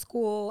focused on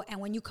school. And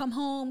when you come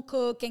home,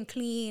 cook and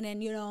clean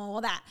and, all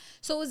that.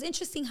 So it was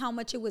interesting how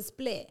much it was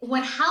split.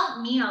 What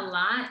helped me a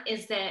lot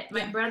is that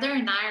my brother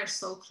and I are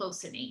so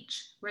close in age.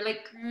 We're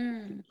like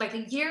a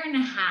year and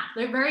a half.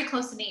 They're very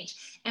close in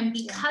age. And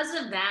because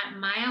of that,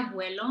 my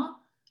abuelo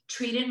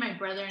treated my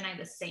brother and I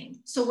the same.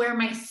 So where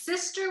my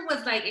sister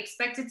was like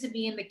expected to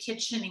be in the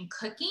kitchen and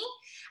cooking,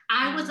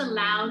 I was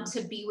allowed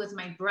to be with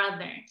my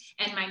brother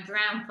and my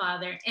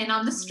grandfather and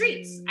on the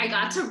streets. I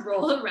got to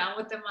roll around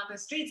with them on the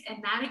streets,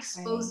 and that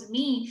exposed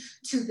me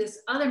to this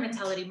other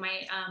mentality.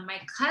 My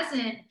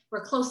cousin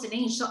were close in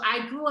age. So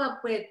I grew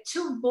up with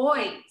two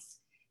boys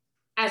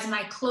as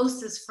my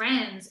closest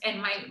friends.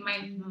 And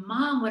my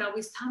mom would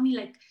always tell me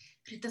like,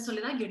 Rita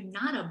Soledad, you're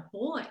not a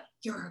boy,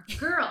 you're a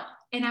girl.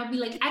 And I'll be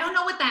like, I don't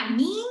know what that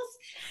means,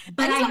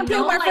 but I just want to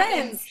play with my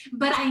friends.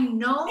 But I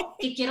know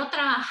que quiero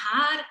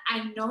trabajar.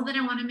 I know that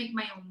I want to make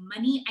my own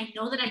money. I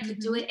know that I could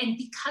do it. And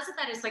because of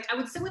that, it's like I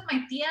would sit with my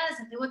tias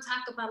and they would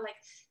talk about like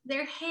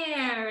their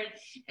hair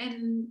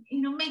and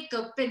you know,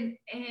 makeup and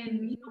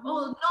you know,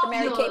 oh, the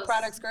Mary Kay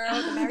products,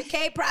 girl. The Mary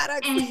Kay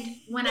products. And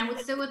when I would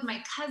sit with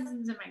my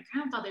cousins and my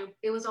grandfather,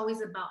 it was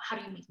always about how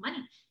do you make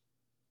money.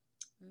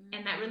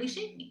 And that really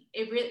shaped me.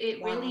 It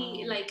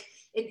really like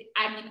it.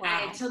 I mean,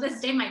 I till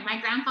this day,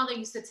 my grandfather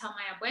used to tell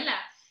my abuela,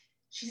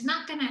 she's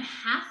not gonna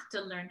have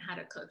to learn how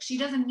to cook. She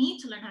doesn't need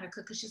to learn how to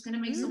cook because she's gonna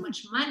make so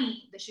much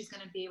money that she's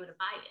gonna be able to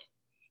buy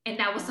it. And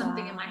that was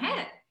something in my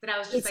head that I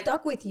was just it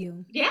stuck with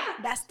you. Yeah,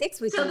 that sticks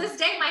with you. So this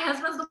day, my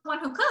husband's the one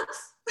who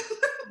cooks.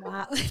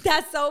 Wow,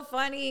 that's so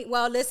funny.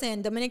 Well,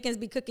 listen, Dominicans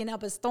be cooking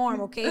up a storm,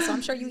 okay? So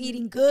I'm sure you're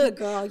eating good,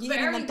 girl. You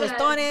eating them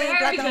tostones,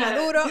 plátano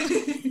maduro.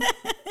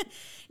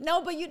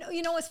 No, but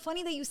you know, it's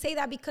funny that you say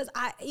that because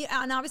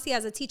and obviously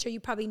as a teacher, you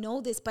probably know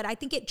this, but I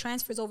think it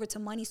transfers over to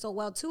money so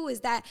well too,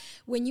 is that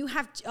when you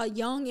have a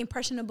young,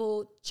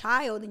 impressionable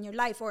child in your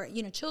life or,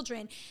 you know,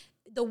 children,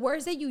 the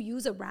words that you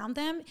use around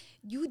them,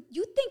 you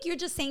think you're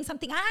just saying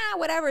something,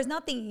 whatever, it's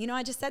nothing. You know,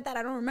 I just said that,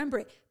 I don't remember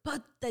it.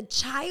 But the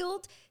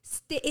child,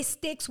 it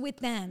sticks with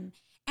them.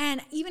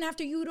 And even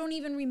after you don't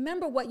even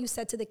remember what you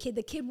said to the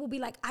kid will be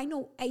like, I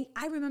know,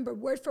 I remember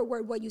word for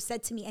word what you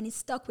said to me, and it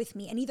stuck with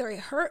me. And either it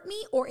hurt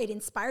me or it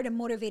inspired and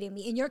motivated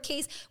me. In your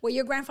case, what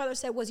your grandfather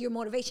said was your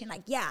motivation.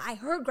 Like, yeah, I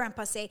heard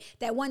grandpa say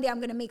that one day I'm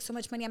going to make so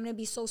much money, I'm going to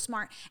be so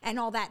smart and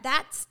all that.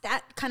 That's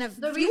that kind of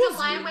the reason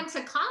why I went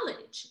to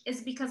college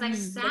is because I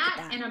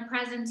sat in a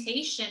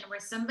presentation where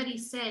somebody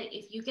said,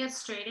 if you get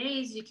straight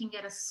A's, you can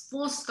get a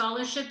full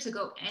scholarship to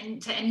go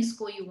to any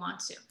school you want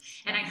to.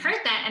 And I heard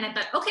that and I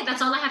thought, okay,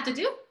 that's all I have to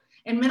do.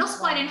 In middle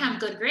school, I didn't have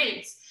good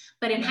grades,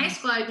 but in high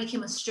school, I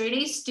became a straight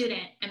A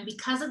student. And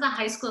because of the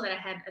high school that I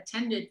had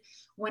attended,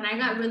 when I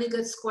got really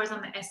good scores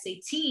on the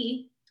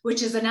SAT,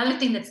 which is another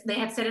thing that they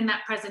had said in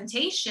that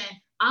presentation,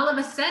 all of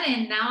a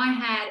sudden, now I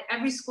had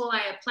every school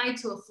I applied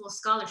to a full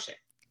scholarship.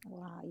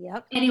 Wow,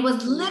 yep. And it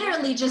was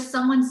literally just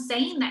someone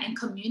saying that and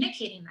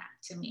communicating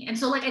that to me. And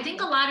so like, I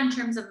think a lot in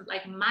terms of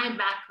like my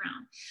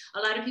background, a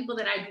lot of people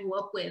that I grew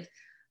up with,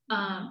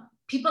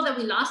 people that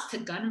we lost to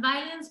gun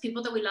violence,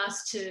 people that we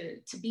lost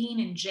to being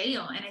in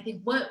jail. And I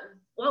think, what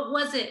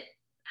was it?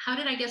 How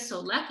did I get so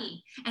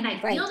lucky? And I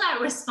feel that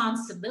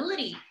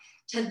responsibility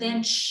to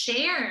then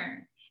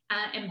share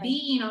and be,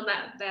 you know,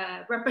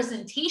 the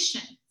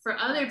representation for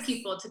other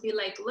people to be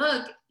like,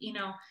 look, you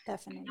know,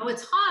 definitely. I know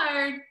it's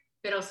hard,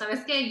 pero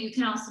sabes que you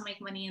can also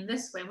make money in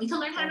this way. We can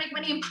learn how to make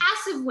money in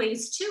passive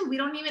ways too.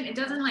 It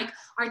doesn't like,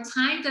 our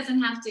time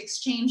doesn't have to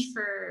exchange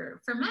for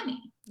money.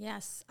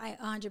 Yes, I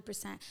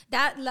 100%.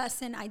 That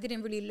lesson, I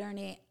didn't really learn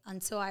it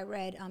until I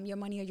read Your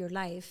Money or Your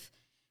Life.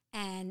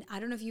 And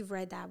I don't know if you've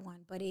read that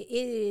one, but it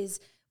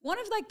is one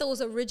of like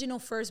those original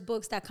first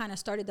books that kind of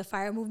started the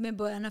FIRE movement,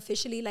 but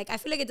unofficially, like I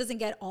feel like it doesn't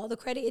get all the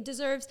credit it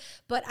deserves,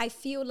 but I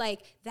feel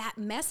like that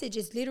message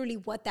is literally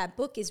what that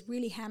book is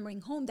really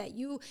hammering home, that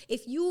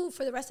if you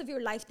for the rest of your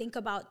life think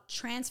about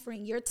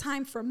transferring your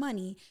time for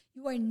money,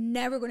 you are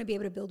never going to be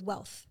able to build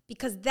wealth,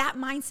 because that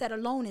mindset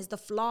alone is the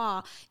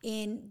flaw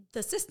in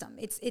the system.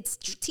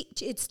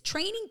 It's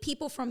training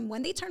people from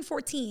when they turn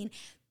 14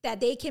 that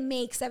they can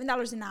make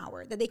 $7 an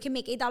hour, that they can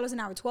make $8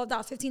 an hour, $12,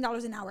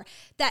 $15 an hour,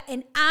 that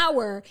an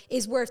hour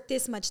is worth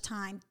this much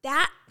time.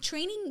 That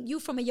training you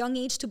from a young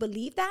age to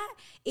believe that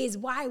is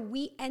why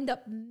we end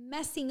up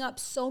messing up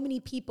so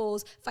many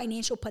people's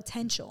financial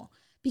potential.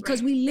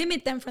 Because we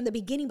limit them from the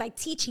beginning by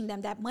teaching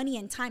them that money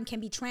and time can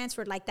be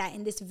transferred like that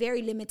in this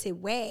very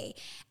limited way.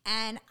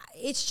 And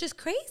it's just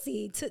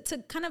crazy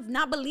to kind of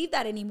not believe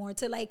that anymore,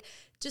 to like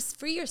just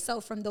free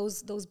yourself from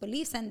those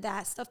beliefs and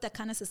that stuff that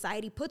kind of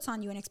society puts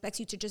on you and expects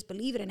you to just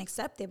believe it and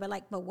accept it.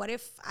 But what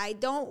if I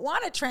don't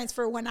want to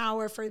transfer 1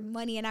 hour for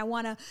money and I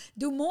want to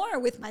do more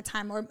with my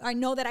time, or I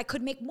know that I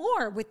could make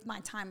more with my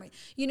time?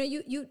 You know,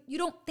 you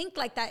don't think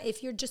like that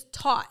if you're just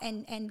taught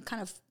and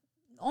kind of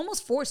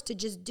almost forced to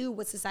just do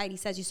what society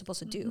says you're supposed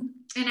to do.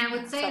 And I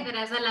would say that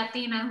as a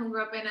Latina who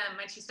grew up in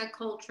a machista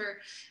culture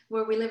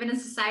where we live in a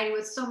society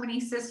with so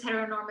many cis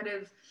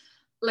heteronormative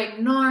like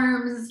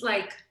norms,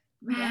 like,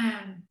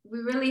 man, we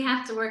really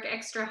have to work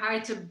extra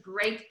hard to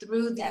break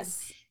through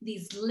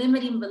these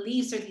limiting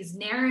beliefs or these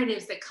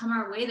narratives that come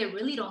our way that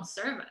really don't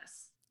serve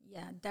us.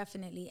 Yeah,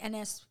 definitely. And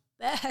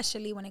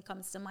especially when it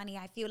comes to money,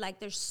 I feel like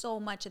there's so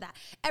much of that.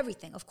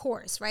 Everything, of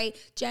course, right?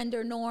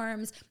 Gender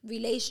norms,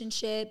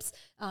 relationships,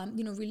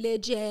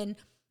 religion,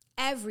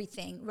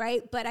 everything,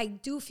 right? But I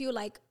do feel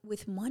like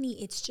with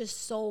money, it's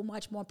just so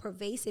much more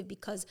pervasive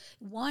because,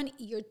 one,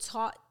 you're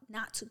taught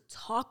not to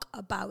talk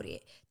about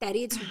it, that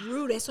it's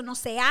rude, eso no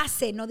se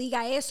hace, no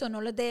diga eso, no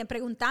le esté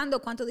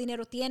preguntando cuánto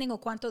dinero tienen o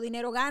cuánto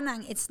dinero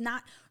ganan.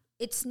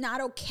 It's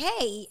not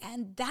okay.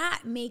 And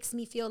that makes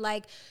me feel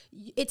like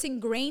it's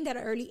ingrained at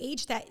an early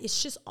age that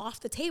it's just off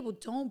the table.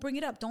 Don't bring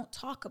it up. Don't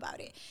talk about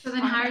it. So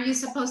then how are you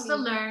supposed to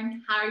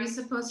learn? How are you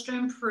supposed to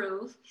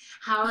improve?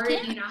 How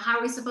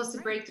are we supposed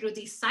to break through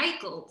these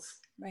cycles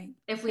Right.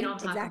 if we don't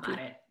talk Exactly.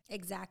 about it.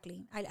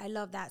 Exactly. I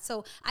love that.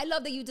 So I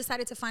love that you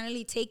decided to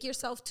finally take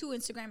yourself to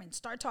Instagram and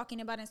start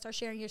talking about it and start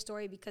sharing your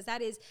story, because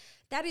that is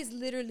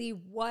literally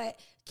what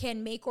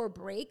can make or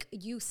break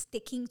you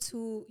sticking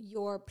to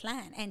your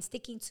plan and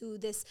sticking to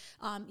this,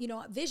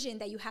 vision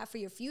that you have for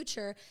your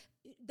future.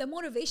 The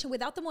motivation,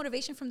 without the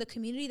motivation from the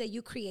community that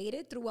you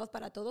created through Wealth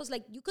Para Todos,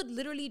 like you could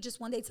literally just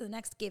one day to the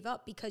next give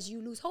up because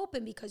you lose hope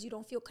and because you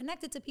don't feel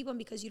connected to people and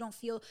because you don't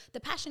feel the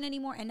passion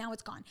anymore, and now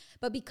it's gone.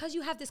 But because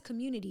you have this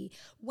community,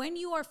 when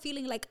you are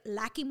feeling like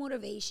lacking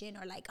motivation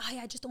or like, oh,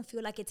 I just don't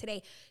feel like it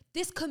today,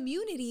 this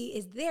community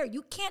is there.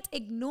 You can't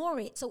ignore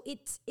it. So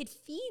it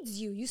feeds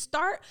you. You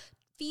start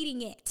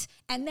feeding it,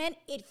 and then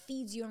it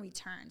feeds you in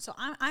return. So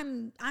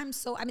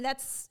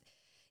that's.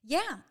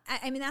 Yeah,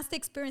 I mean, that's the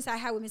experience I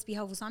had with Miss Be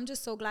Helpful. So I'm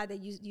just so glad that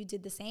you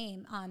did the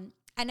same.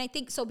 And I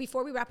think, so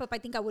before we wrap up, I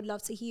think I would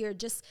love to hear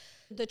just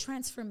the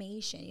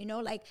transformation,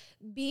 like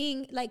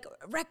being like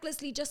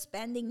recklessly just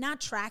spending, not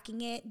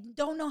tracking it,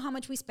 don't know how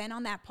much we spent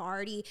on that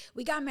party.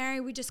 We got married,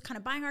 we just kind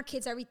of buying our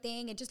kids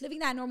everything and just living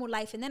that normal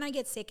life. And then I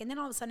get sick. And then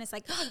all of a sudden it's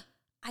like,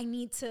 I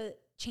need to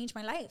change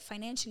my life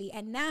financially.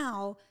 And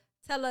now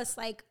tell us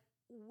like,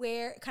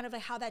 where kind of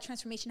like how that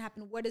transformation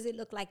happened. What does it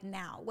look like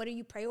now? What are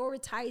you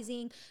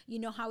prioritizing?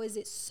 How is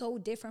it so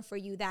different for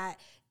you that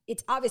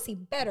it's obviously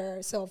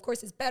better? So of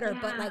course it's better,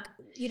 but like,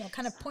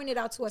 kind of point it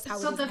out to us how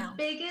it is now.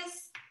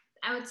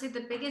 I would say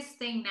the biggest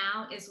thing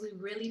now is we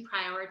really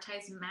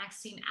prioritize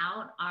maxing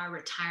out our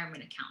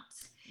retirement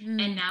accounts.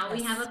 And now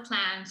we have a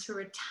plan to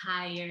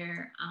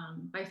retire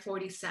by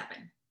 47.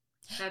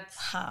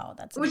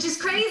 Which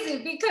is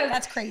crazy because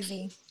that's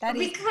crazy.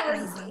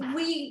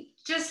 We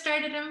just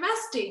started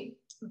investing,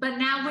 but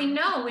now we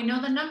know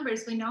the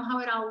numbers, we know how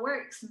it all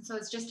works. And so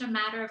it's just a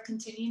matter of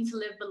continuing to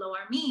live below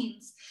our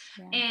means.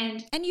 Yeah.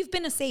 And you've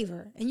been a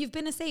saver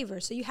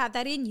So you have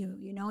that in you,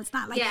 it's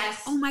not like,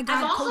 yes. Oh my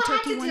God, I've also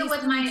had to deal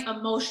with my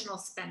emotional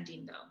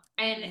spending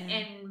though.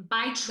 And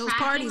by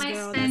tracking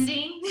my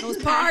spending, those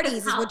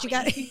parties is what you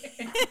got.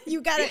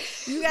 you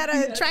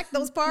gotta track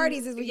those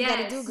parties is what you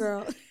gotta do,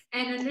 girl.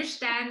 And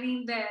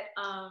understanding that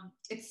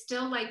it's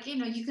still like,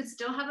 you could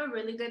still have a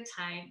really good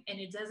time,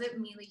 and it doesn't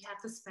mean that you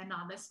have to spend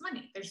all this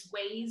money. There's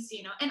ways,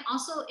 and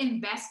also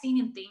investing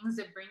in things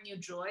that bring you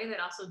joy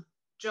that also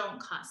don't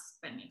cost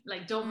spending,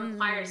 like don't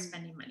require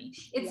spending money.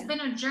 It's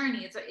been a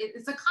journey.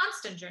 It's a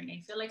constant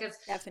journey. I feel like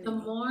the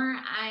more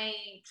I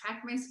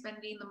track my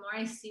spending, the more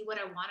I see what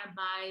I want to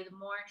buy, the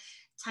more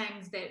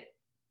times that,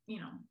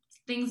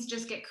 things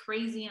just get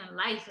crazy in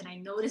life, and I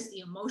notice the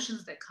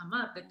emotions that come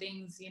up, the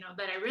things,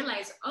 that I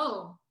realize,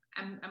 oh,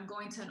 I'm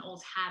going to an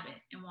old habit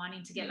and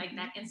wanting to get like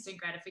that instant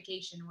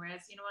gratification.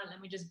 Whereas, let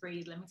me just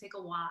breathe, let me take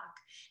a walk,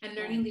 and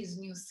learning these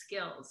new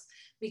skills,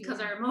 because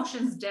our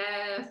emotions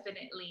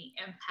definitely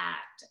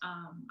impact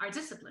our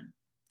discipline.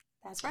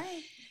 That's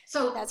right.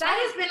 So that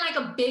has been like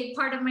a big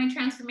part of my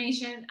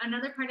transformation.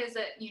 Another part is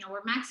that,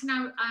 we're maxing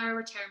out our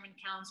retirement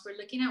accounts. We're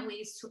looking at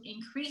ways to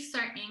increase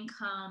our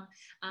income.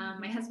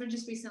 My husband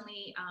just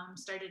recently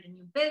started a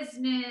new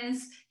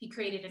business. He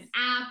created an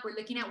app. We're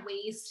looking at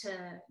ways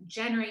to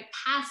generate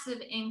passive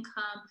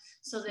income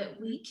so that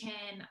we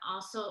can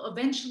also,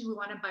 eventually we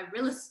want to buy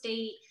real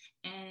estate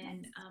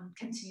and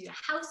continue to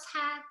house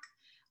hack.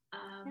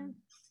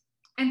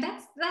 And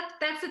that's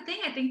the thing.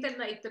 I think that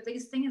like the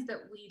biggest thing is that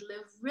we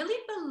live really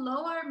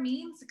below our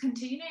means,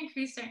 continue to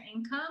increase our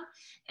income,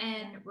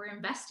 and we're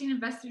investing.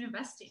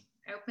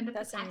 I opened up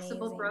a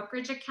taxable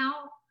brokerage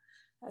account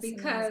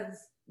because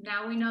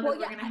now we know that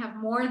we're going to have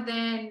more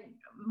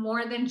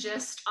than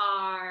just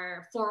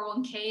our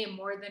 401k and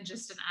more than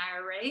just an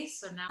IRA.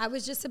 So now I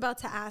was just about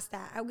to ask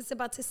that. I was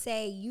about to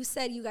say, you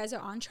said you guys are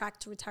on track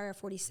to retire at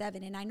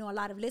 47. And I know a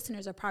lot of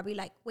listeners are probably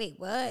like, wait,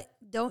 what?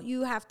 Don't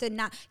you have to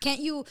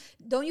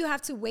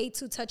wait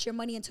to touch your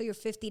money until you're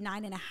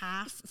 59 and a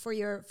half for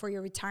your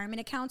retirement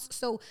accounts?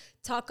 So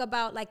talk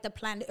about like the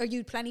plan. Are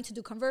you planning to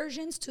do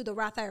conversions to the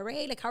Roth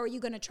IRA? Like, how are you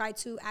going to try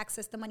to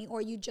access the money? Or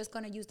are you just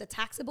going to use the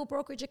taxable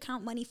brokerage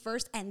account money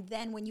first? And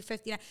then when you're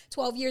 59,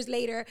 12 years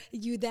later,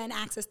 you then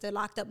access the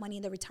locked up money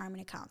in the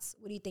retirement accounts?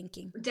 What are you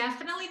thinking?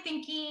 Definitely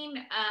thinking,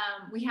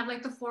 we have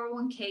like the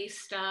 401k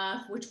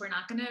stuff, which we're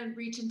not going to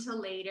reach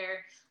until later.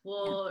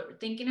 We're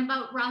thinking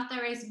about Roth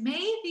IRAs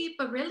maybe,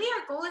 but really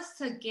our goal is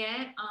to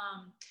get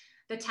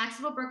the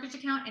taxable brokerage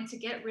account and to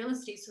get real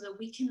estate so that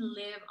we can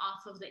live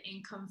off of the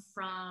income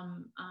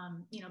from,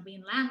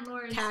 being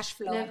landlords, cash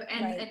flow,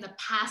 and the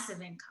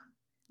passive income.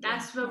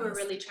 That's what we're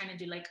really trying to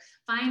do. Like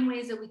find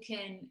ways that we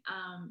can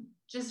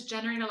just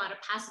generate a lot of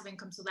passive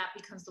income, so that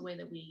becomes the way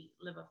that we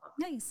live off of.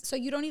 Nice. So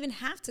you don't even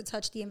have to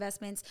touch the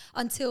investments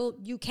until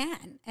you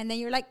can. And then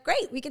you're like,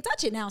 great, we can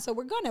touch it now. So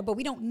we're gonna, but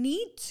we don't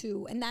need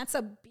to. And that's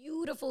a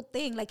beautiful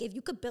thing. Like if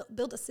you could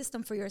build a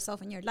system for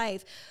yourself in your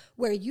life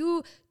where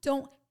you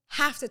don't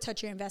have to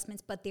touch your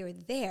investments, but they're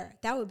there,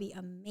 that would be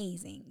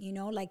amazing.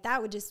 Like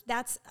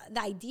that's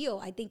the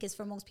ideal, I think, is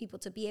for most people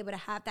to be able to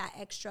have that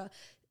extra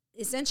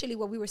essentially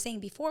what we were saying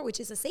before, which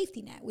is a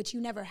safety net, which you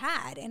never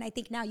had. And I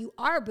think now you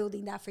are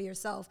building that for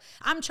yourself.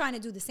 I'm trying to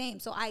do the same.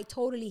 So I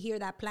totally hear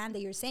that plan that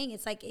you're saying.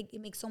 It's like,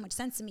 it makes so much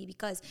sense to me,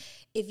 because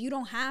if you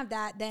don't have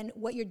that, then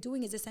what you're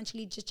doing is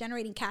essentially just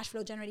generating cash flow.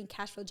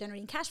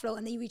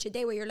 And then you reach a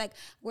day where you're like,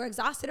 we're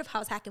exhausted of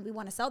house hacking. We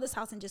want to sell this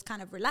house and just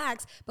kind of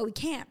relax, but we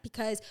can't,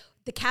 because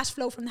the cash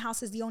flow from the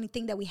house is the only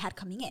thing that we had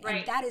coming in. Right.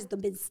 And that is the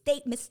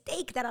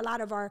mistake that a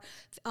lot of our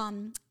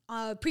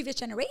previous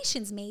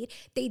generations made.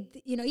 They,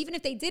 even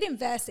if they did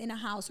invest in a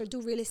house or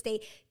do real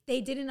estate,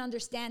 they didn't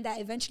understand that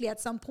eventually at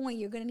some point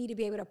you're going to need to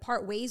be able to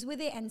part ways with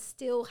it and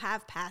still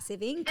have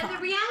passive income. And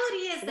the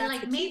reality is that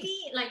like maybe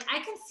like I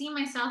can see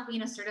myself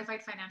being a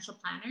certified financial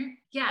planner.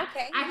 Yeah.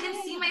 Okay. I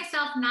can see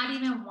myself not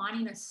even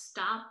wanting to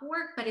stop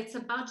work, but it's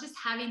about just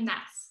having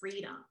that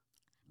freedom.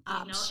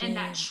 And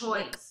that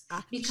choice.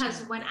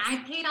 Because when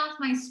I paid off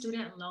my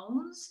student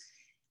loans,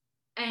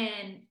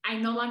 and I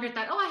no longer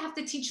thought, I have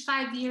to teach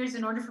 5 years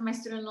in order for my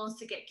student loans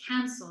to get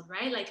canceled,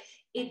 right? Like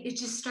it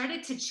just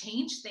started to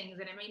change things,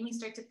 and it made me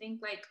start to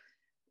think like,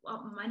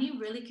 well, money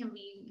really can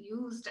be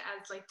used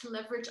as like to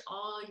leverage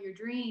all your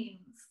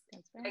dreams.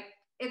 That's right. Like,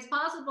 it's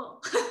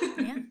possible.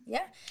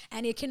 Yeah.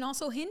 And it can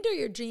also hinder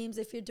your dreams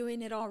if you're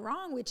doing it all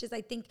wrong, which is, I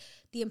think,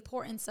 the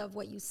importance of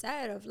what you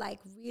said of like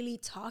really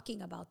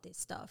talking about this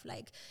stuff.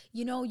 Like,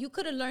 you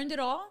could have learned it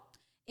all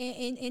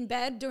in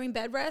bed during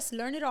bed rest,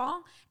 learn it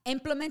all,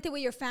 implement it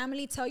with your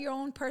family, tell your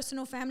own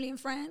personal family and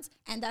friends,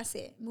 and that's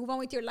it. Move on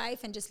with your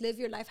life and just live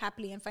your life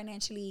happily and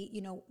financially,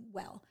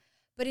 well.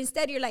 But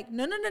instead you're like,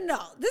 no.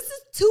 This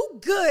is too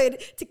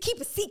good to keep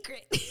a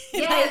secret.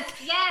 Yes.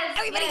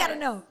 Everybody got to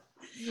know.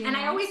 And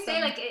I always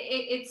say, like,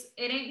 it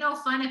ain't no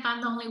fun if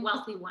I'm the only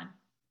wealthy one.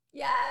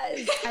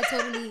 Yes. I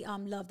totally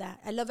love that.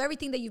 I love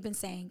everything that you've been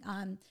saying.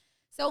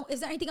 So is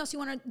there anything else you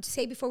want to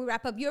say before we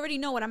wrap up? You already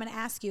know what I'm going to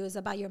ask you is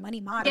about your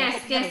money model.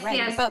 Yes.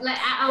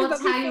 I will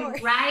tell you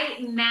right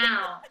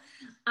now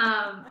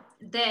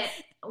that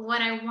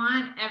what I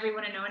want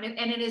everyone to know,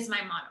 and it is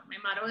my motto. My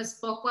motto is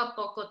poco a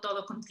poco,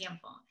 todo con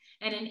tiempo.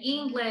 And in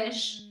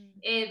English,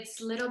 it's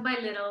little by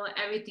little,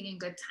 everything in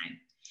good time.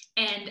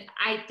 And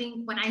I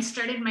think when I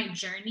started my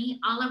journey,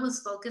 all I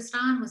was focused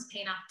on was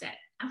paying off debt.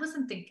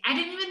 I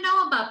didn't even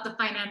know about the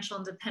financial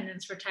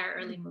independence, retire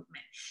early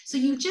movement. So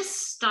you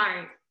just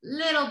start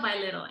little by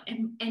little.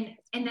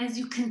 And as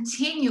you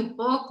continue,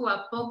 poco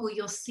a poco,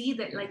 you'll see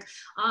that like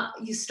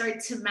you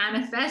start to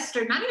manifest,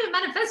 or not even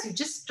manifest, you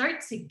just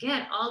start to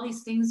get all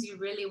these things you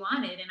really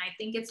wanted. And I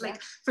think it's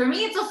like, for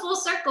me, it's a full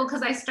circle,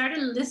 because I started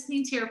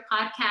listening to your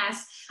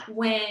podcast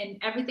when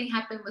everything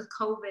happened with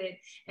COVID.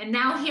 And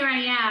now here I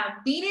am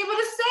being able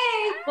to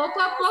say poco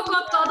a poco,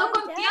 todo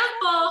con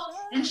tiempo,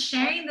 and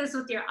sharing this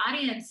with your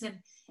audience.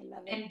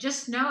 And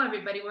just know,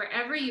 everybody,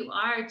 wherever you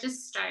are,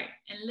 just start.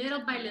 And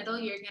little by little,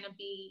 you're going to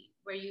be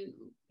where you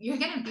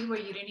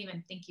didn't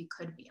even think you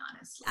could be,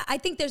 honestly. I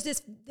think there's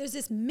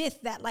this myth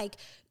that like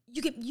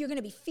you're going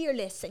to be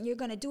fearless and you're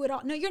going to do it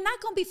all. No, you're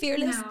not going to be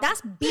fearless. No.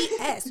 That's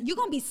BS. You're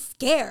going to be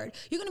scared.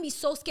 You're going to be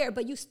so scared,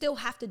 but you still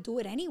have to do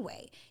it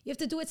anyway. You have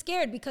to do it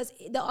scared, because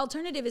the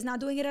alternative is not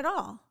doing it at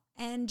all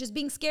and just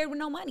being scared with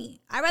no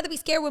money. I'd rather be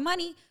scared with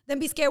money than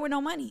be scared with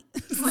no money.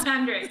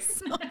 100.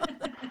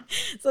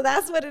 So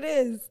that's what it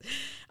is.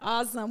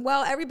 Awesome.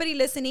 Well, everybody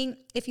listening,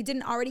 if you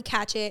didn't already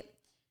catch it,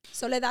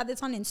 Soledad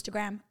is on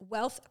Instagram,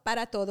 Wealth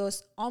Para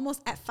Todos,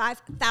 almost at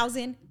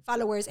 5,000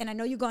 followers. And I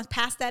know you're going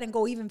past that and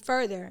go even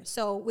further.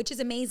 So, which is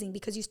amazing,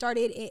 because you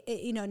started,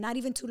 not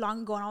even too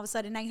long ago. And all of a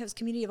sudden now you have this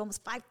community of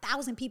almost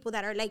 5,000 people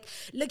that are like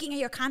looking at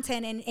your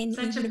content and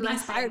going to be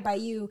inspired by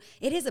you.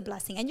 It is a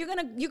blessing. And you're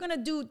going to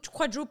do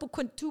quadruple,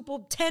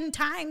 10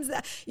 times.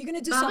 You're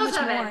going to do so much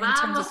more in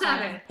terms of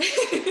time.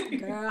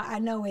 Girl, I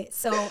know it.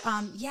 So,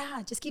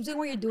 just keep doing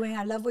what you're doing.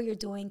 I love what you're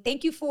doing.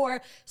 Thank you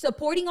for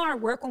supporting our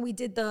work when we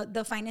did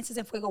the Finances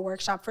en Fuego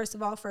workshop. First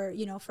of all, for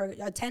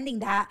attending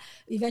that.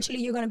 Eventually,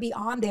 you're going to be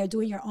on there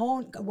doing your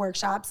own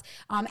workshops.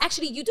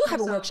 Actually, you do have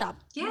a workshop.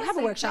 Yes, you have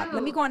a workshop.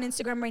 Let me go on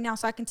Instagram right now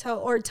so I can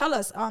tell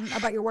us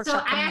about your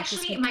workshop.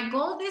 So my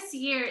goal this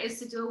year is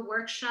to do a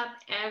workshop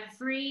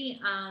every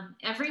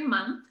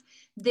month.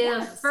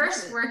 The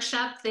first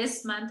workshop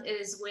this month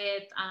is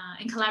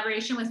in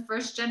collaboration with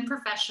First Gen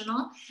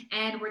Professional,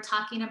 and we're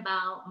talking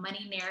about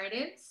money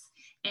narratives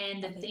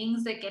and the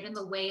things that get in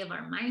the way of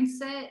our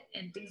mindset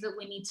and things that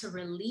we need to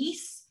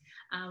release.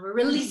 We're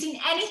releasing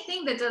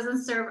anything that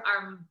doesn't serve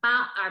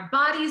our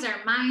bodies,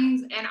 our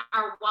minds, and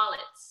our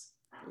wallets.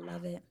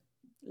 Love it.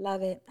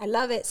 Love it. I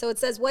love it. So it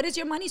says, what is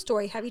your money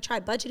story? Have you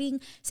tried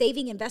budgeting,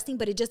 saving, investing,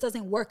 but it just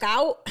doesn't work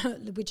out?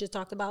 We just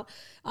talked about.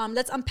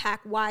 Let's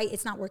unpack why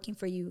it's not working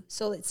for you.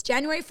 So it's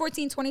January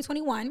 14,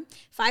 2021,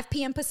 5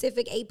 p.m.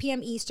 Pacific, 8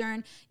 p.m.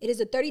 Eastern. It is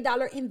a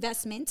 $30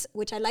 investment,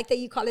 which I like that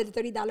you call it a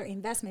 $30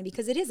 investment,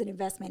 because it is an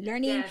investment.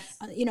 Learning,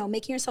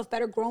 making yourself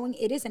better, growing,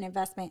 it is an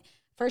investment.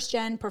 First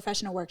Gen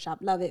Professional Workshop.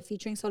 Love it.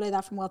 Featuring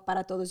Soledad from Wealth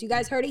Para Todos. You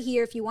guys heard it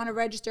here. If you want to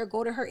register,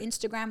 go to her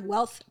Instagram,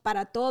 Wealth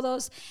Para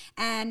Todos,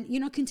 and, you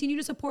know, continue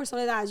to support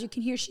Soledad. As you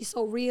can hear, she's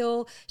so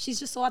real. She's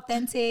just so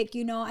authentic,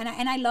 you know, and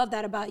I love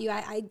that about you.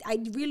 I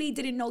really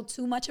didn't know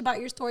too much about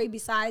your story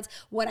besides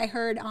what I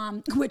heard,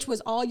 which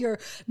was all your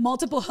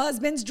multiple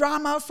husbands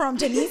drama from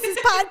Janice's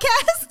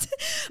podcast.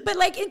 But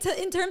like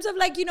in terms of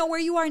like, you know, where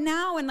you are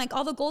now and like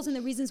all the goals and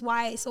the reasons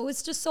why. So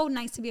it's just so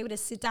nice to be able to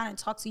sit down and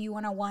talk to you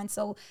one-on-one.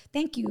 So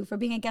thank you for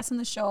being a guest on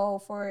the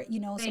show, for, you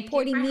know,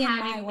 supporting me and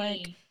my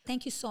work.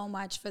 Thank you so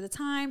much for the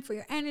time, for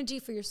your energy,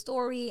 for your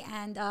story.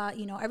 And,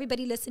 you know,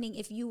 everybody listening,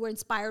 if you were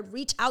inspired,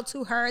 reach out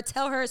to her.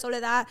 Tell her,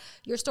 Soledad,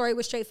 your story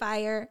was straight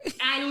fire.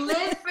 I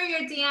live for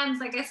your DMs.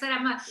 Like I said,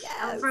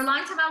 for a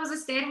long time, I was a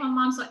stay-at-home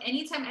mom. So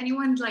anytime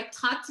anyone like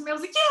talked to me, I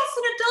was like, yes,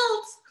 an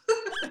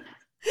adult.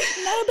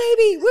 Not a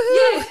baby.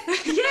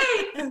 Woohoo.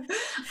 Yay.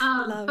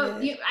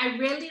 Love it. I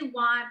really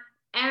want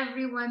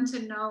everyone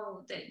to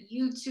know that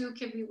you too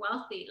can be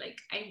wealthy. Like,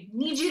 I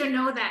need you to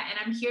know that, and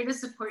I'm here to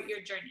support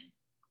your journey.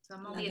 So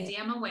I'm only a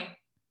DM away.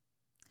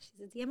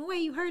 She's a DM away.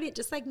 You heard it.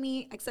 Just like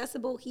me,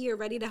 accessible here,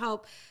 ready to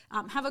help.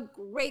 Have a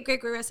great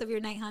rest of your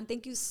night, hon.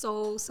 Thank you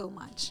so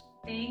much.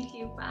 Thank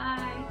you.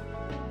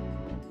 Bye.